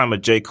every time a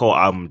J. Cole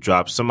album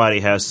drops, somebody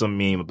has some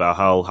meme about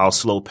how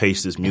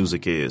slow-paced this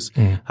music is,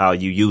 how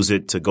you use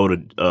it to go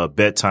to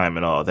bedtime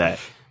and all that.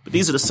 But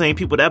these are the same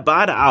people that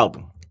buy the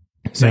album.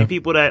 Same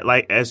people that,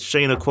 like, as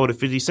Shayna quoted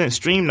 50 Cent,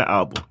 stream the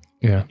album.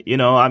 Yeah. You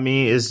know, I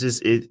mean, it's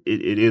just, it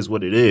is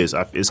what it is.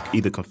 It's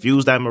either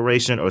confused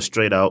admiration or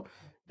straight out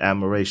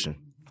admiration.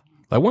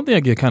 Like, one thing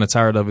I get kind of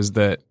tired of is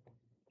that,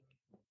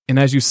 and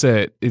as you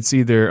said, it's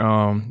either,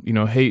 you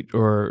know, hate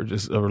or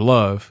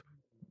love.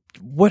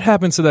 What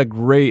happened to that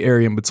gray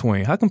area in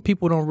between? How come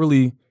people don't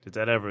really... Did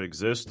that ever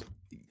exist?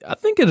 I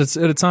think at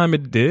a time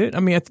it did. I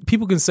mean,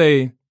 people can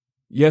say,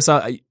 yes,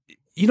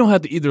 you don't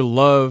have to either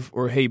love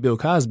or hate Bill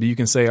Cosby. You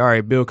can say, all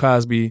right, Bill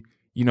Cosby,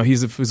 you know,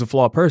 he's a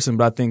flawed person,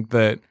 but I think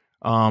that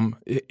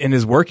in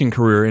his working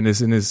career, in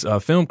his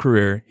film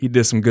career, he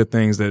did some good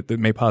things that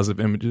made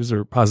positive images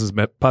or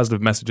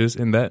positive messages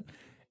in that.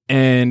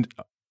 And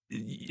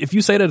if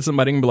you say that to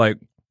somebody, they can be like,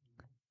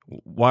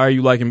 why are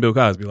you liking Bill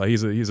Cosby? Like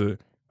he's a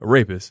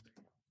rapist.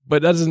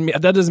 But that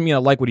doesn't mean I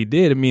like what he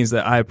did. It means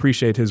that I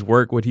appreciate his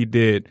work, what he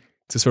did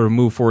to sort of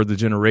move forward the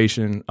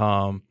generation,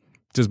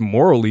 just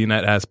morally in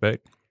that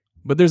aspect.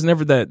 But there's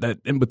never that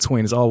in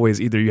between. It's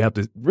always either you have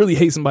to really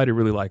hate somebody or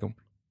really like them.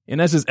 And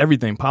that's just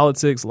everything.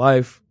 Politics,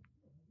 life,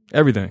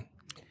 everything.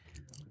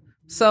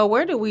 So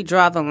where do we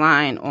draw the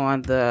line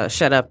on the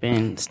shut up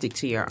and stick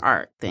to your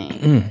art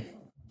thing?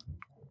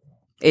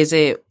 Is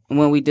it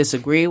when we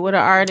disagree with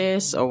an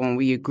artist or when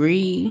we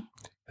agree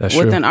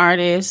with an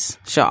artist?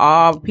 Should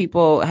all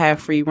people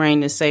have free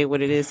reign to say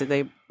what it is that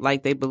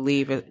they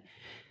believe it?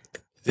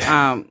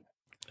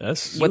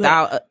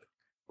 Without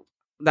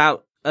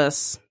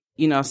us,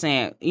 you know,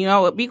 saying, you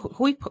know, be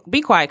quiet,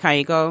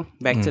 Kanye, go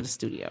back to the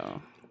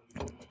studio.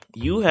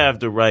 You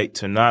have the right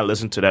to not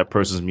listen to that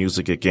person's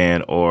music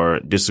again, or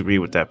disagree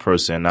with that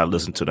person and not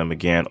listen to them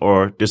again,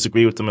 or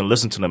disagree with them and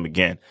listen to them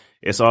again.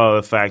 It's all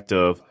a fact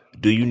of,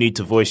 do you need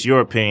to voice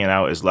your opinion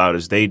out as loud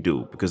as they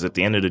do? Because at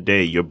the end of the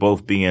day, you're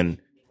both being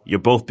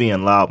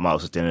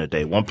loudmouths at the end of the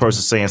day. One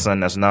person saying something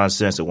that's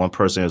nonsense and one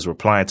person is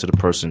replying to the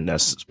person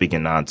that's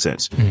speaking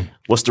nonsense.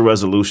 What's the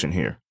resolution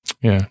here?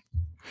 Yeah.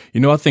 You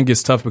know, I think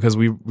it's tough because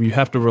we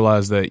have to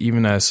realize that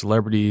even as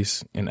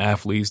celebrities and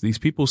athletes, these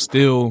people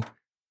still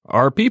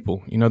are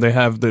people. You know, they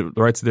have the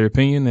right to their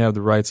opinion. They have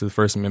the right to the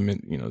First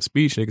Amendment, you know,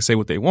 speech. They can say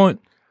what they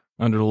want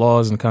under the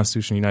laws and the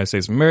Constitution of the United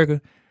States of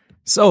America.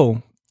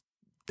 So,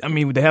 I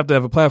mean, they have to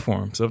have a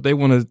platform. So if they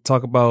want to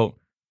talk about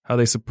how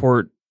they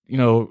support, you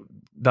know,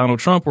 Donald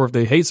Trump, or if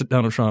they hate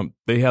Donald Trump,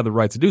 they have the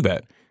right to do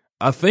that.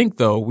 I think,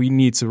 though, we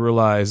need to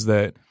realize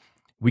that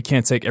we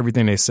can't take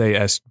everything they say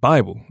as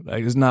Bible.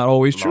 Like, it's not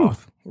always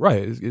truth.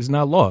 Right. It's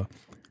not law.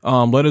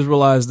 Let us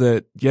realize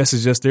that, yes,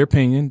 it's just their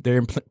opinion.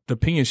 Their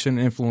opinion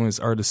shouldn't influence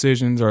our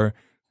decisions or,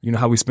 you know,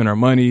 how we spend our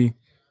money,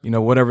 you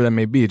know, whatever that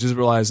may be. Just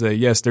realize that,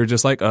 yes, they're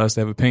just like us.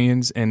 They have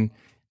opinions and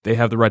they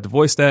have the right to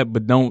voice that,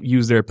 but don't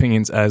use their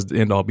opinions as the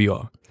end all be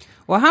all.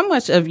 Well, how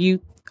much of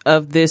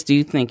this do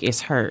you think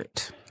is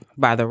hurt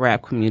by the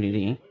rap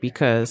community?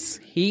 Because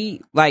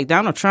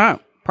Donald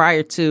Trump,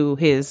 prior to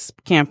his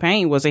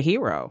campaign, was a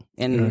hero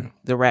in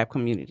the rap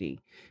community.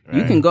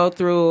 You can go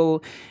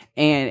through,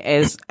 and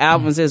as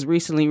albums as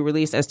recently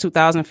released as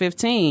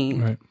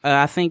 2015,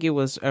 I think it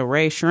was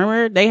Ray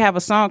Shremmer. They have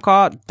a song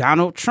called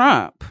Donald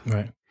Trump.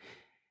 Right.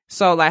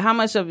 So, like, how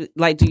much of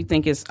do you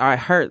think is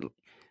hurt,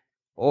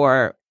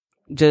 or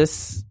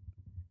just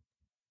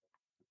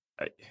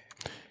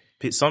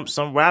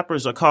some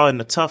rappers are caught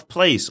in a tough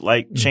place?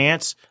 Like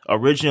Chance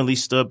originally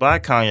stood by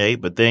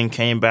Kanye, but then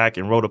came back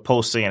and wrote a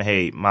post saying,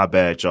 "Hey, my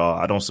bad, y'all.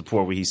 I don't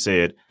support what he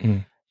said."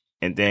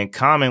 And then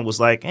Common was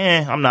like,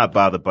 I'm not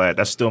bothered by it.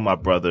 That's still my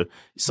brother.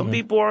 Some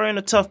people are in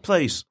a tough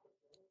place.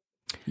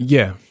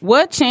 Yeah.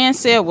 What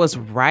Chance said was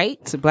right.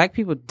 Black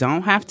people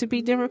don't have to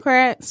be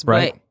Democrats.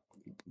 Right. But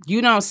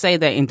you don't say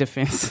that in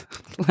defense,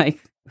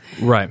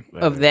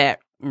 of that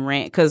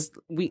rant. Because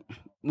we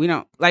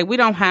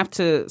don't have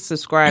to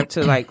subscribe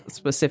to,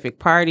 specific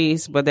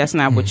parties, but that's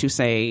not what you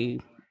say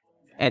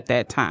at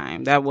that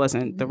time. That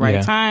wasn't the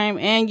right time.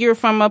 And you're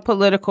from a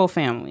political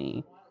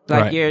family.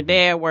 Your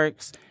dad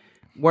works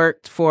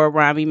worked for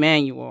Rahm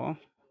Emanuel.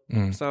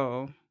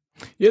 So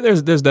yeah,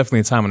 there's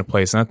definitely a time and a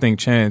place, and I think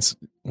Chance,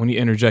 when he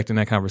interjected in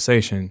that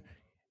conversation,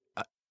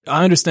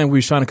 I understand what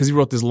he's trying to, because he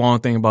wrote this long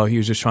thing about he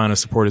was just trying to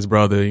support his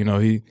brother. You know,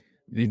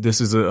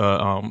 this is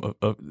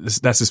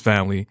that's his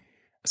family.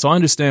 So I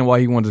understand why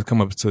he wanted to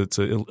come up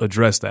to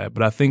address that.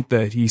 But I think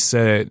that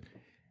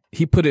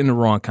he put it in the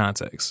wrong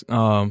context.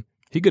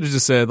 He could have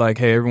just said like,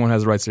 hey, everyone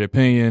has the right to their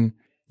opinion.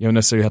 You don't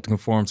necessarily have to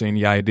conform to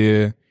any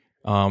idea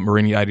or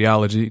any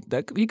ideology.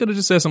 That he could have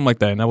just said something like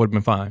that, and that would have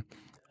been fine.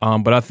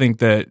 But I think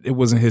that it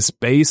wasn't his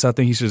space. I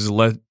think he should just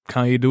let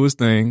Kanye do his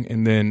thing,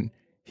 and then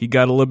he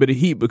got a little bit of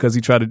heat because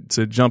he tried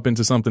to jump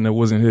into something that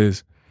wasn't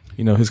his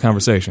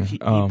conversation. He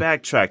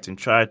backtracked and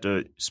tried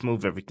to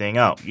smooth everything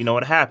out. You know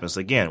what happens?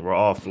 Again, we're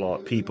all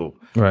flawed people.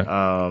 Right.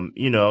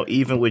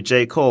 Even with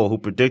J. Cole, who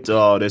predicted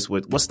all this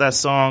with, what's that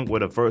song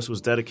where the verse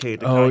was dedicated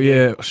to Kanye? Oh,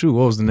 yeah. Shoot,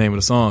 what was the name of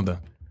the song, though?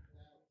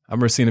 I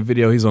remember seeing a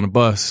video. He's on a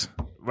bus.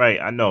 Right,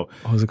 I know.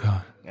 What was it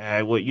called?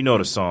 Well, you know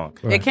the song.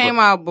 Right. It came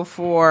out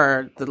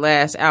before the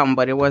last album,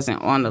 but it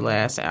wasn't on the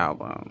last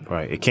album.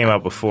 Right. It came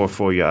out before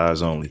For Your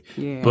Eyes Only.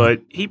 Yeah.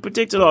 But he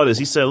predicted all this.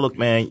 He said, look,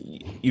 man,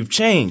 you've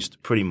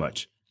changed pretty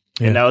much.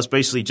 Yeah. And that was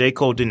basically J.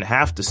 Cole didn't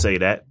have to say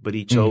that, but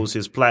he chose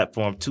his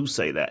platform to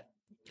say that.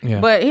 Yeah.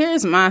 But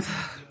here's we're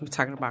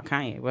talking about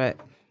Kanye, but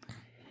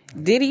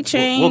did he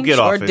change we'll get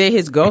off or did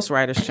his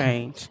ghostwriters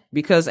change?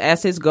 Because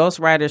as his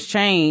ghostwriters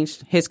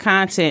changed, his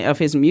content of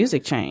his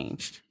music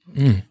changed.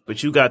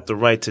 But you got the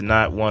right to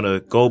not want to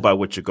go by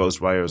what your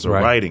ghostwriters are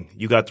writing.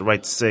 You got the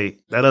right to say,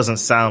 that doesn't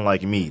sound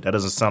like me. That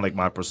doesn't sound like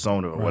my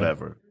persona or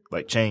whatever.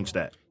 Like, change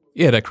that.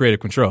 Yeah, that creative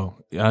control.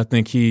 I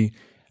think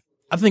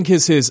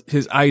his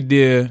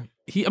idea,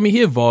 he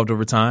evolved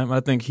over time. I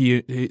think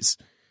his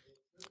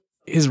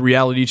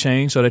reality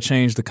changed, so that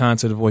changed the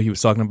content of what he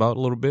was talking about a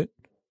little bit.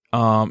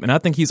 And I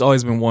think he's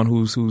always been one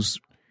who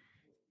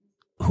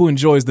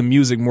enjoys the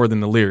music more than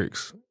the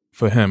lyrics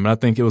for him. And I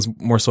think it was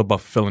more so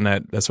about fulfilling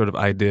that sort of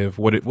idea of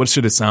what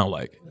should it sound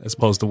like, as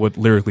opposed to what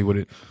lyrically would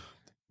it.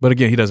 But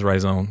again, he doesn't write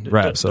his own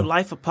rap. The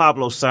Life of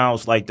Pablo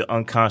sounds like the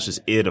unconscious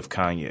id of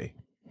Kanye.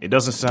 It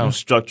doesn't sound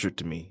structured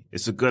to me.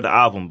 It's a good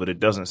album, but it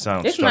doesn't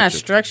sound it's structured. It's not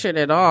structured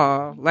at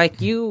all.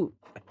 Like you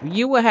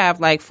would have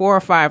like 4 or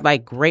 5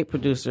 like great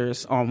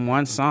producers on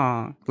one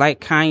song,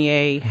 like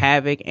Kanye,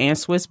 Havoc, and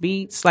Swiss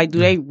Beats. Like, do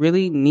they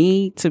really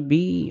need to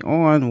be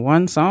on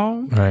one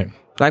song? Right.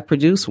 Like,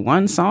 produce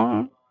one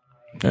song?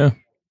 Yeah.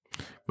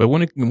 But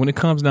when it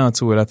comes down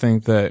to it, I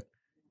think that,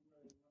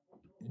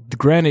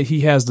 granted,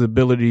 he has the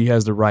ability, he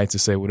has the right to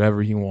say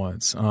whatever he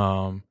wants.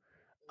 I'm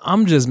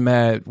just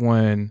mad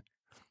when,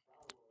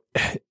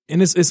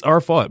 and it's our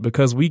fault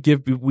because we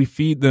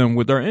feed them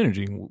with our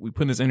energy. We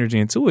put this energy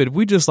into it. If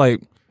we just like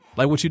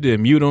what you did,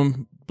 mute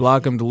him,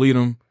 block him, delete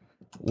him,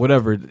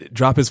 whatever,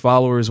 drop his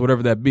followers,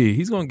 whatever that be,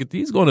 he's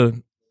gonna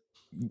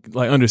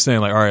like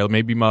understand, like, all right,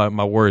 maybe my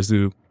words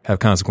do have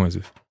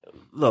consequences.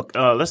 Look,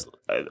 let's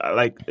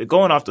like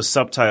going off the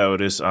subtitle of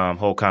this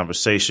whole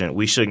conversation.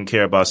 We shouldn't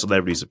care about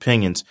celebrities'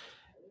 opinions.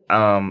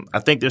 I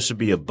think there should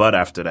be a but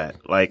after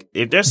that. Like,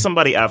 if there's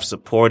somebody I've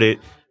supported,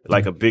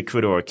 like a Big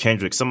Crit or a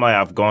Kendrick, somebody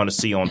I've gone to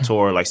see on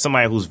tour, like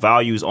somebody whose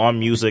values on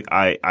music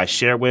I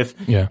share with,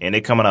 and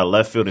they come out of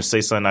left field and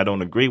say something I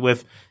don't agree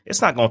with,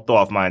 it's not going to throw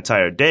off my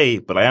entire day,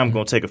 but I am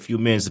going to take a few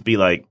minutes to be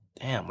like,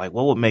 damn, like,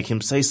 what would make him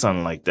say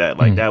something like that?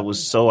 Like, that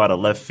was so out of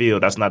left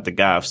field. That's not the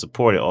guy I've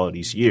supported all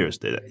these years.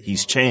 That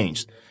he's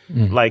changed.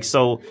 Like,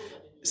 so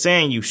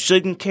saying you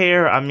shouldn't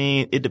care, I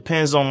mean, it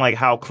depends on like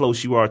how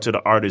close you are to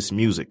the artist's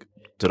music,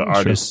 to the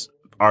artist's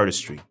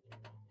artistry.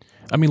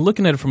 I mean,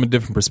 looking at it from a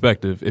different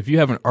perspective, if you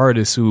have an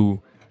artist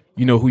who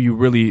you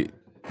really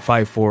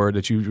fight for,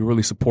 that you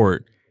really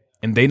support,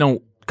 and they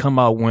don't come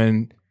out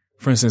when,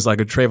 for instance, like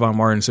a Trayvon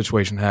Martin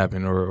situation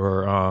happened,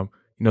 or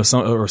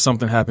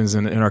something happens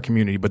in our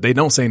community, but they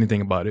don't say anything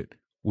about it,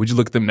 would you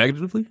look at them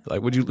negatively?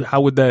 Like,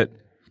 how would that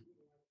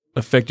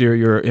affect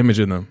your image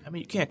of them? I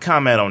mean, you can't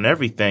comment on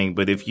everything,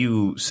 but if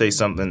you say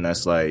something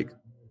that's like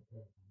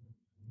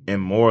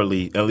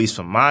immorally, at least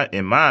in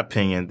my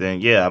opinion,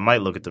 then yeah, I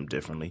might look at them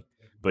differently.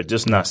 But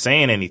just not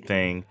saying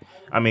anything.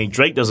 I mean,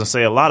 Drake doesn't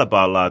say a lot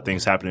about a lot of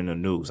things happening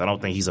in the news. I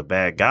don't think he's a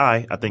bad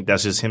guy. I think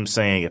that's just him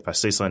saying, if I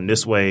say something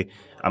this way,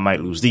 I might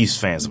lose these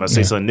fans. If I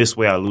say something this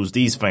way, I'll lose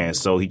these fans.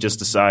 So he just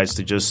decides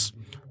to just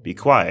be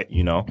quiet,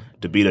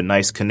 to be the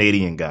nice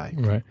Canadian guy.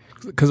 Right.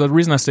 Because the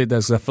reason I say that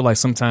is I feel like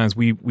sometimes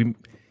we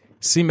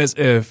seem as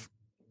if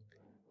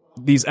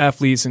these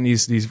athletes and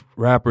these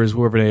rappers,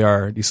 whoever they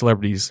are, these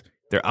celebrities,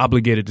 they're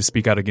obligated to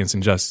speak out against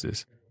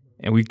injustice.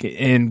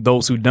 And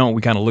those who don't,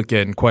 we kind of look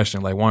at and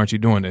question, like, why aren't you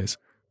doing this?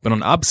 But on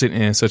the opposite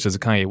end, such as a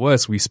Kanye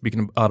West, we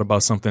speaking out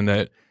about something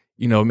that,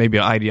 maybe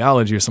an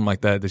ideology or something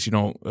like that you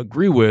don't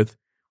agree with.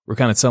 We're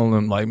kind of telling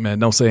them, like, man,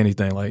 don't say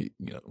anything, like,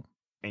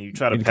 And you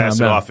try to pass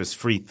it off as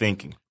free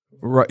thinking.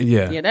 Right,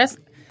 yeah. Yeah,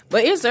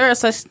 but is there a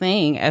such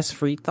thing as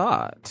free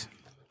thought?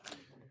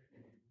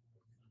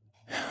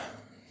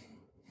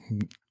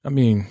 I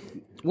mean,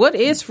 what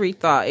is free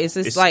thought? Is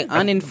this like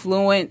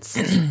uninfluenced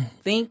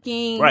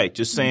thinking? Right,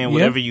 just saying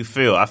whatever you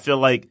feel. I feel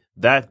like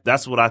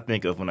That's what I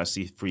think of when I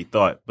see free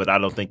thought, but I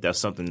don't think that's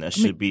something that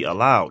should be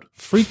allowed.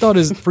 Free thought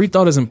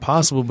is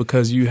impossible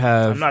because you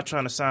have. I'm not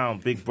trying to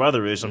sound Big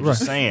Brother-ish. I'm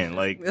just saying,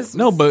 like, This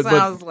but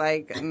sounds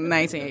like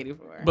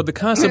 1984. but the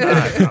concept.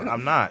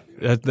 I'm not.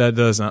 That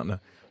does not know.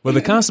 But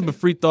the concept of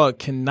free thought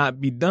cannot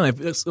be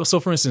done. So,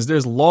 for instance,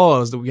 there's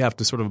laws that we have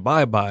to sort of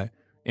abide by,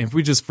 and if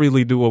we just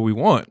freely do what we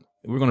want,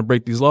 we're going to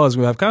break these laws.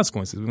 We'll have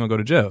consequences. We're going to go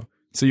to jail.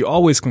 So you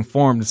always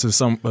conform to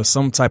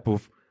some type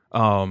of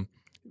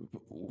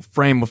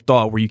frame of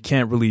thought where you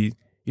can't really,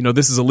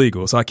 this is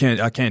illegal, so I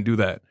can't do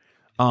that.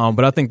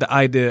 But I think the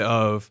idea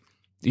of,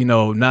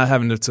 not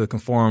having to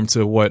conform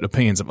to what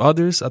opinions of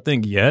others, I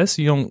think, yes,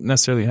 you don't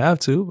necessarily have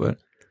to, but.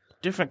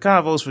 Different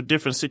convos for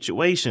different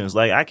situations.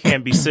 Like, I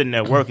can't be sitting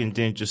at work and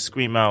then just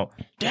scream out,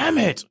 damn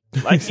it.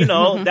 Like,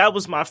 that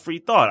was my free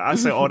thought. I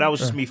say, oh, that was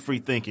just me free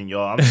thinking,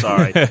 y'all. I'm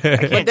sorry. But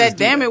that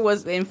damn it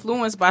was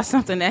influenced by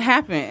something that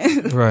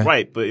happened.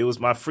 Right. But it was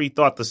my free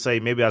thought to say,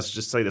 maybe I should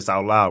just say this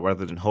out loud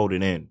rather than hold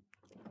it in.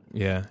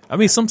 Yeah. I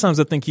mean, sometimes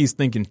I think he's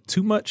thinking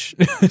too much.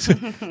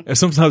 And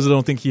sometimes I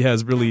don't think he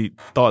has really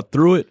thought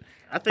through it.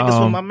 I think it's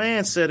what my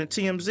man said in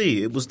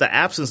TMZ. It was the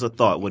absence of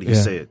thought, what he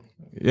said.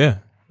 Yeah,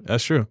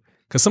 that's true.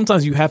 Because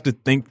sometimes you have to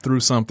think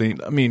through something.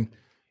 I mean,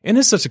 and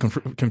it's such a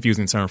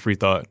confusing term, free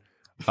thought.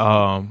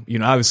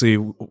 Obviously,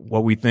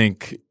 what we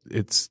think,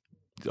 it's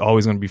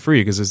always going to be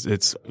free because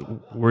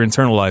we're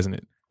internalizing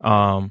it.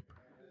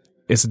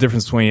 It's the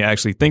difference between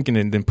actually thinking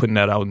and then putting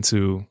that out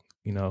into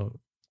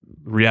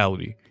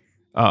reality.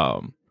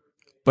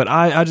 But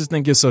I just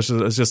think it's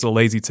just a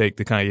lazy take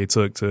that Kanye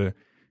took to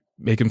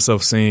make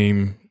himself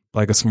seem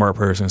like a smart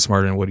person,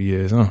 smarter than what he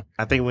is.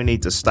 I think we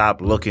need to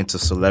stop looking to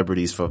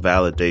celebrities for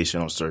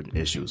validation on certain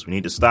issues. We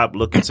need to stop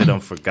looking to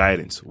them for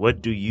guidance.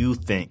 What do you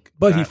think?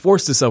 But he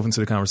forced himself into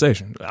the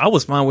conversation. I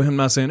was fine with him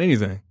not saying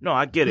anything. No,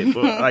 I get it.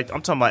 But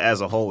I'm talking about as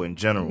a whole in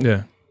general.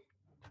 Yeah.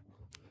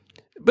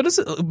 But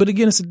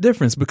again, it's a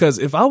difference because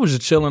if I was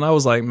just chilling, I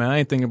was like, man, I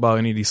ain't thinking about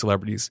any of these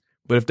celebrities.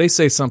 But if they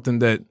say something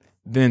that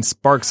then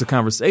sparks a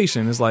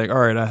conversation, it's like,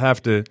 all right, I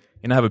have to,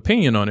 and I have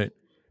opinion on it.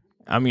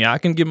 I mean, I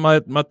can give my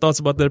thoughts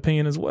about that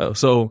opinion as well.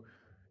 So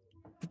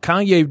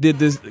Kanye did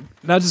this,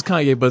 not just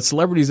Kanye, but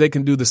celebrities, they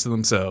can do this to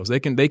themselves. They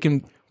can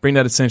bring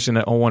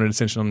that unwanted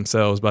attention on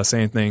themselves by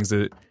saying things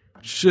that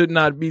should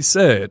not be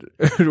said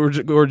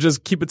or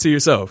just keep it to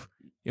yourself.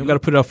 You don't got to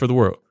put it out for the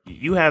world.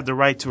 You have the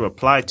right to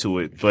reply to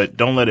it, but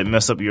don't let it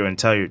mess up your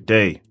entire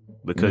day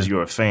because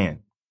you're a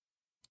fan.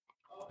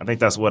 I think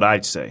that's what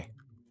I'd say.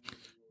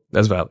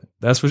 That's valid.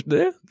 That's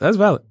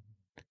valid.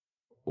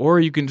 Or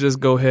you can just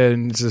go ahead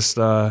and just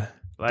do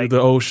the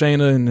old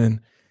Shayna and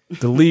then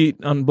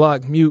delete,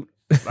 unblock, mute.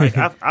 Like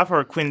I've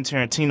heard Quentin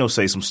Tarantino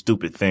say some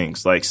stupid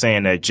things, like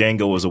saying that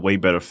Django was a way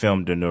better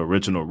film than the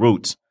original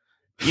Roots.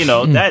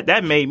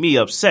 That made me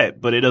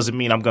upset, but it doesn't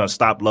mean I'm going to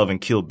stop loving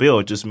Kill Bill.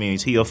 It just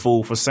means he a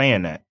fool for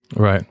saying that.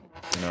 Right.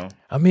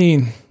 I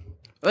mean.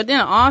 But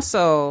then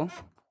also,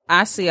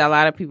 I see a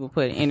lot of people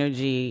put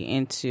energy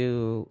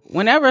into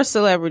whenever a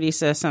celebrity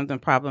says something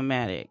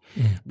problematic,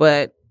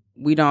 but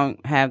we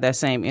don't have that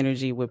same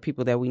energy with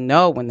people that we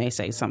know when they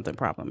say something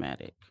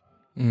problematic.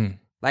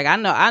 Like I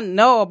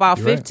know about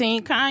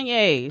 15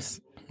 Kanyes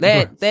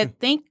that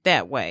think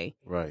that way.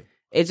 Right.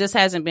 It just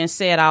hasn't been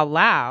said out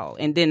loud.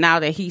 And then now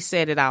that he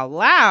said it out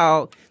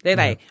loud, they're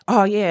like,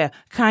 oh yeah,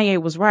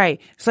 Kanye was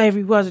right.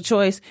 Slavery was a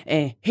choice.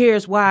 And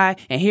here's why.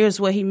 And here's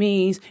what he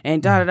means.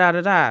 And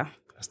da-da-da-da-da.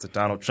 That's the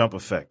Donald Trump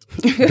effect.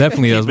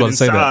 Definitely, I was about to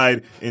say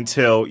that.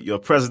 Until your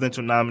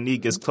presidential nominee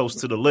gets close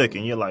to the lick,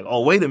 and you're like,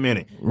 "Oh, wait a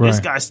minute, this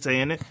guy's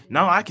saying it.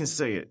 Now I can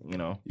say it."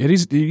 It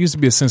used to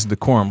be a sense of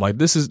decorum. Like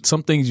this is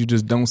some things you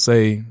just don't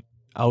say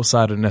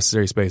outside of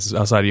necessary spaces,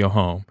 outside of your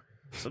home.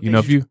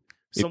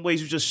 Some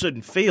ways you just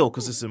shouldn't feel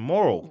because it's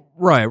immoral.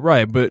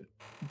 Right. But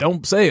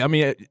don't say. I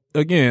mean,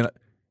 again,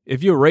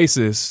 if you're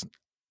racist,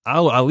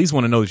 I'll at least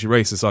want to know that you're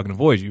racist so I can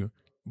avoid you.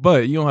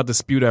 But you don't have to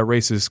spew that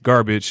racist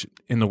garbage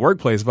in the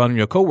workplace if I'm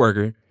your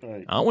coworker.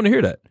 Right. I don't want to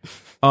hear that.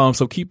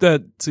 So keep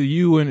that to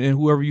you and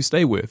whoever you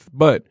stay with.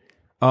 But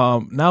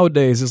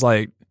nowadays, it's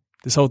like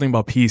this whole thing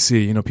about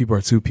PC. People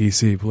are too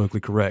PC, politically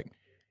correct,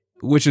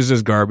 which is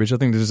just garbage. I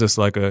think this is just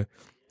like a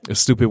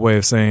stupid way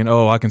of saying,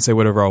 oh, I can say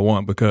whatever I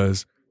want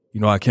because,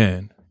 I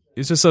can.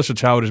 It's just such a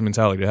childish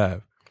mentality to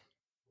have.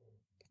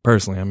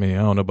 Personally, I mean,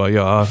 I don't know about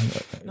y'all.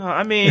 No,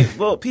 I mean,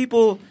 well,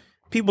 people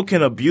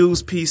can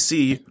abuse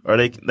PC, or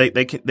they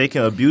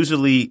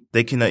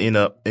can in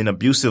an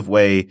abusive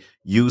way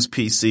use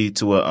PC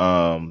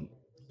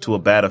to a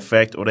bad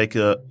effect, or they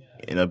could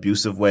in an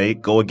abusive way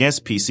go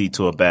against PC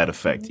to a bad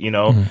effect.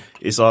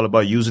 It's all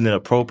about using it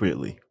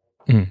appropriately.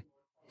 And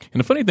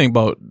the funny thing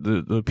about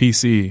the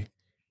PC, it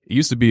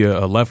used to be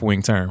a left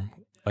wing term.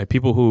 Like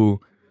people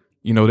who,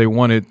 they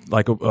wanted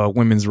like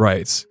women's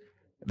rights,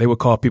 they would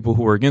call people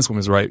who were against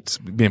women's rights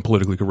being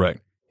politically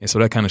correct. And so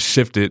that kind of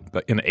shifted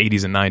in the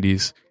 80s and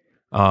 90s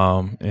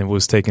and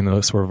was taking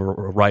a sort of a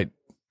right.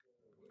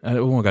 We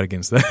won't got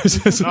against that.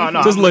 just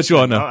to let you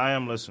all know. I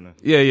am listening.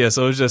 Yeah.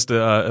 So it's just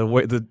a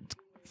way, the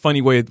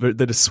funny way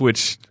that it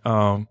switched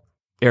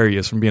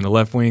areas from being a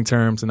left wing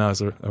term to now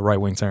it's a right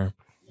wing term.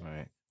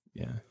 Right.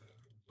 Yeah.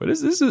 But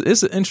it's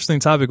an interesting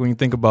topic when you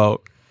think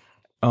about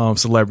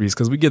celebrities,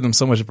 because we give them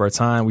so much of our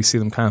time. We see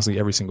them constantly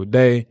every single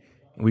day.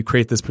 And we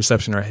create this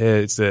perception in our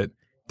heads that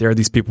there are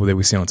these people that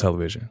we see on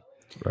television.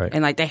 Right.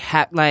 And like they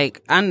have,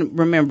 like, I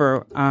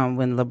remember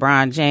when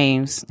LeBron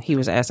James, he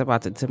was asked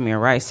about the Tamir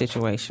Rice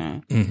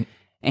situation. Mm-hmm.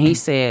 And he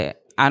said,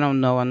 I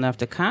don't know enough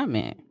to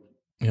comment.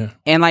 Yeah.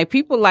 And like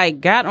people like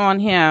got on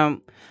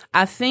him.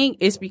 I think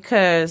it's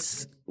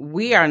because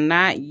we are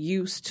not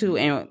used to,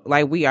 and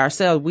like we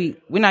ourselves, we're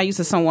not used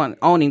to someone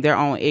owning their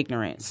own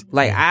ignorance.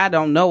 Like, I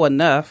don't know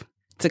enough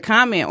to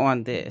comment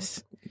on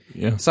this.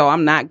 Yeah. So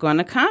I'm not going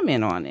to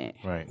comment on it.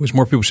 Right. Which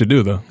more people should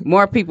do, though.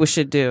 More people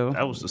should do.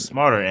 That was the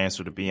smarter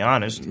answer, to be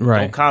honest.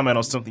 Right. Don't comment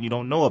on something you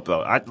don't know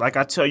about.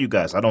 I tell you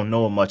guys, I don't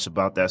know much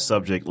about that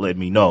subject. Let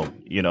me know,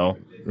 you know?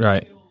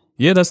 Right.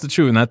 Yeah, that's the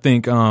truth. And I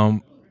think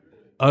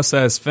us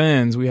as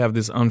fans, we have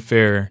this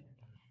unfair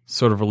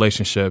sort of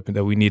relationship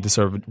that we need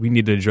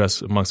to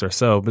address amongst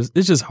ourselves. But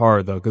it's just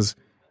hard, though, because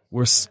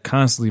we're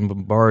constantly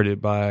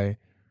bombarded by,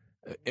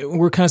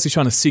 we're constantly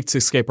trying to seek to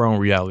escape our own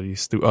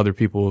realities through other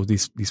people,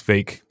 these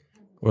fake,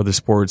 whether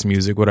sports,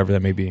 music, whatever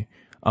that may be.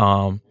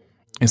 And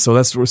so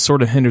that's what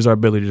sort of hinders our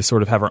ability to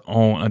sort of have our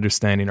own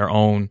understanding, our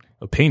own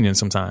opinion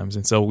sometimes.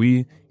 And so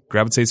we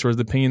gravitate towards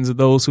the opinions of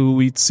those who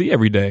we see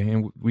every day,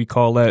 and we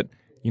call that,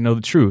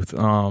 the truth.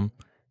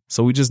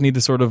 So we just need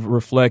to sort of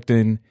reflect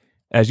and,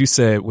 as you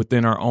said,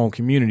 within our own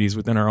communities,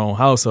 within our own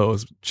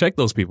households, check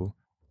those people.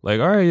 Like,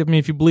 all right, I mean,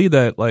 if you believe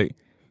that, like,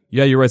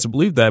 yeah, you're right to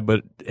believe that,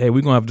 but hey,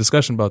 we're going to have a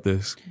discussion about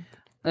this.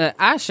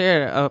 I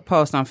shared a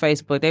post on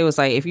Facebook. They was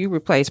like, if you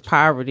replace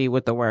poverty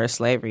with the word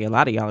slavery, a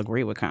lot of y'all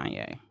agree with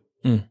Kanye.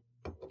 Mm.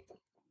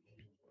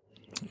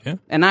 Yeah.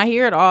 And I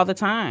hear it all the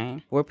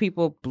time where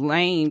people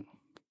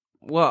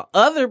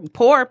other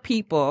poor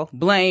people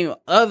blame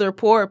other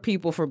poor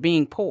people for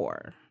being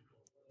poor.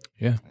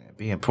 Yeah.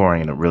 Being poor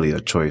ain't really a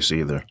choice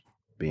either,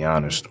 be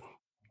honest.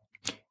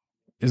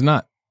 It's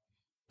not.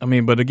 I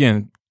mean, but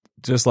again,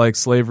 just like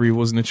slavery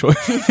wasn't a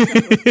choice.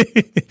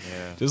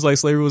 Yeah. Just like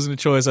slavery wasn't a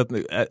choice. I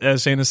think,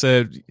 as Shayna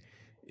said,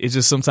 it's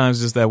just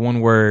sometimes just that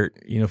one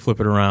word, flip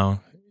it around.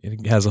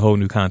 It has a whole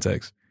new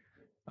context.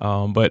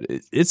 But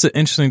it's an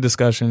interesting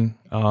discussion.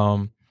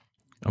 I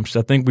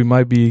think we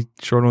might be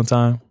short on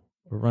time.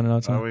 We're running out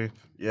of time. Are we?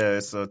 Yeah,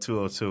 it's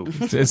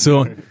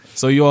 2:02.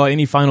 So you all,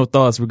 any final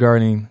thoughts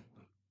regarding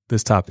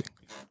this topic?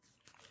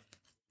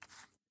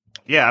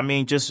 Yeah, I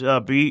mean, just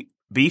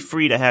be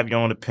free to have your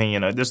own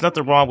opinion. There's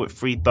nothing wrong with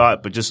free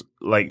thought, but just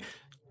like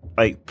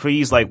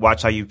please,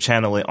 watch how you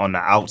channel it on the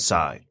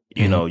outside.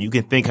 You know, you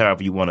can think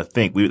however you want to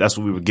think. That's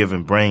what we were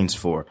given brains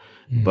for.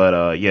 Mm-hmm.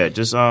 But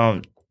just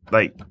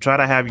try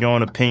to have your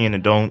own opinion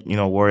and don't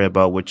worry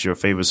about what your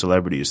favorite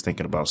celebrity is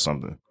thinking about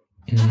something.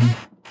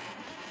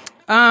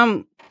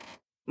 Mm-hmm.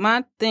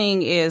 My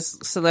thing is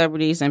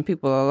celebrities and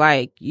people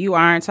alike, you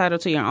are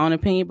entitled to your own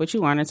opinion, but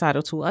you aren't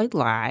entitled to a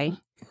lie.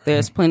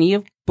 There's plenty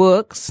of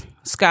books,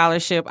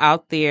 scholarship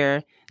out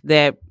there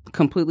that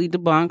completely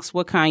debunks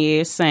what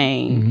Kanye is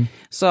saying. Mm-hmm.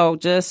 So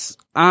just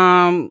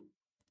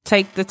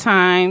take the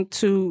time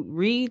to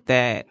read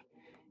that.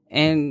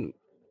 And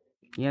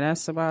yeah,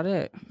 that's about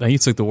it. Now you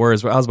took the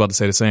words, but I was about to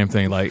say the same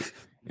thing. Like,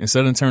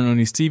 instead of turning on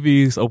these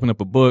TVs, open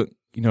up a book,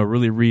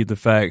 really read the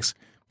facts.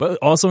 But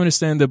also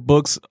understand that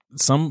books,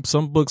 some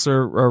books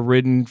are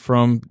written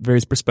from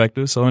various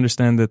perspectives. So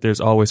understand that there's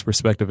always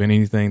perspective in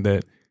any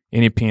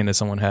opinion that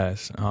someone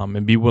has,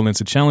 and be willing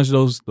to challenge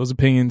those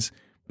opinions,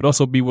 but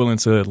also be willing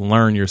to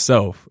learn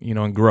yourself,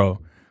 and grow.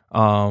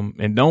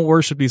 And don't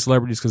worship these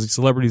celebrities, because these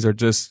celebrities are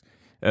just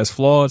as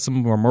flawed. Some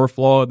of them are more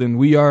flawed than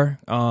we are.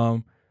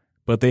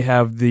 But they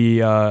have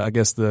they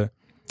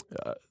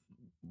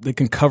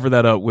can cover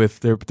that up with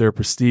their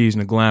prestige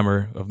and the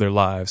glamour of their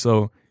lives.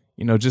 So,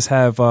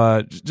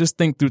 just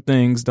think through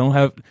things. Don't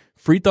have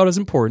free thought is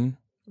important,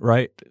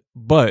 right?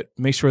 But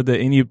make sure that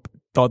any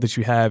thought that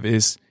you have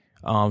is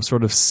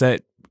sort of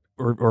set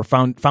or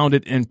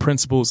founded in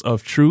principles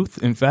of truth,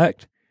 in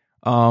fact.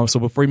 So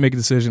before you make a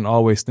decision,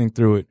 always think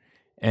through it.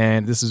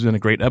 And this has been a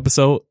great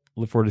episode.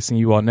 Look forward to seeing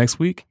you all next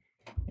week,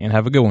 and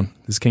have a good one.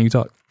 This is Can You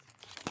Talk?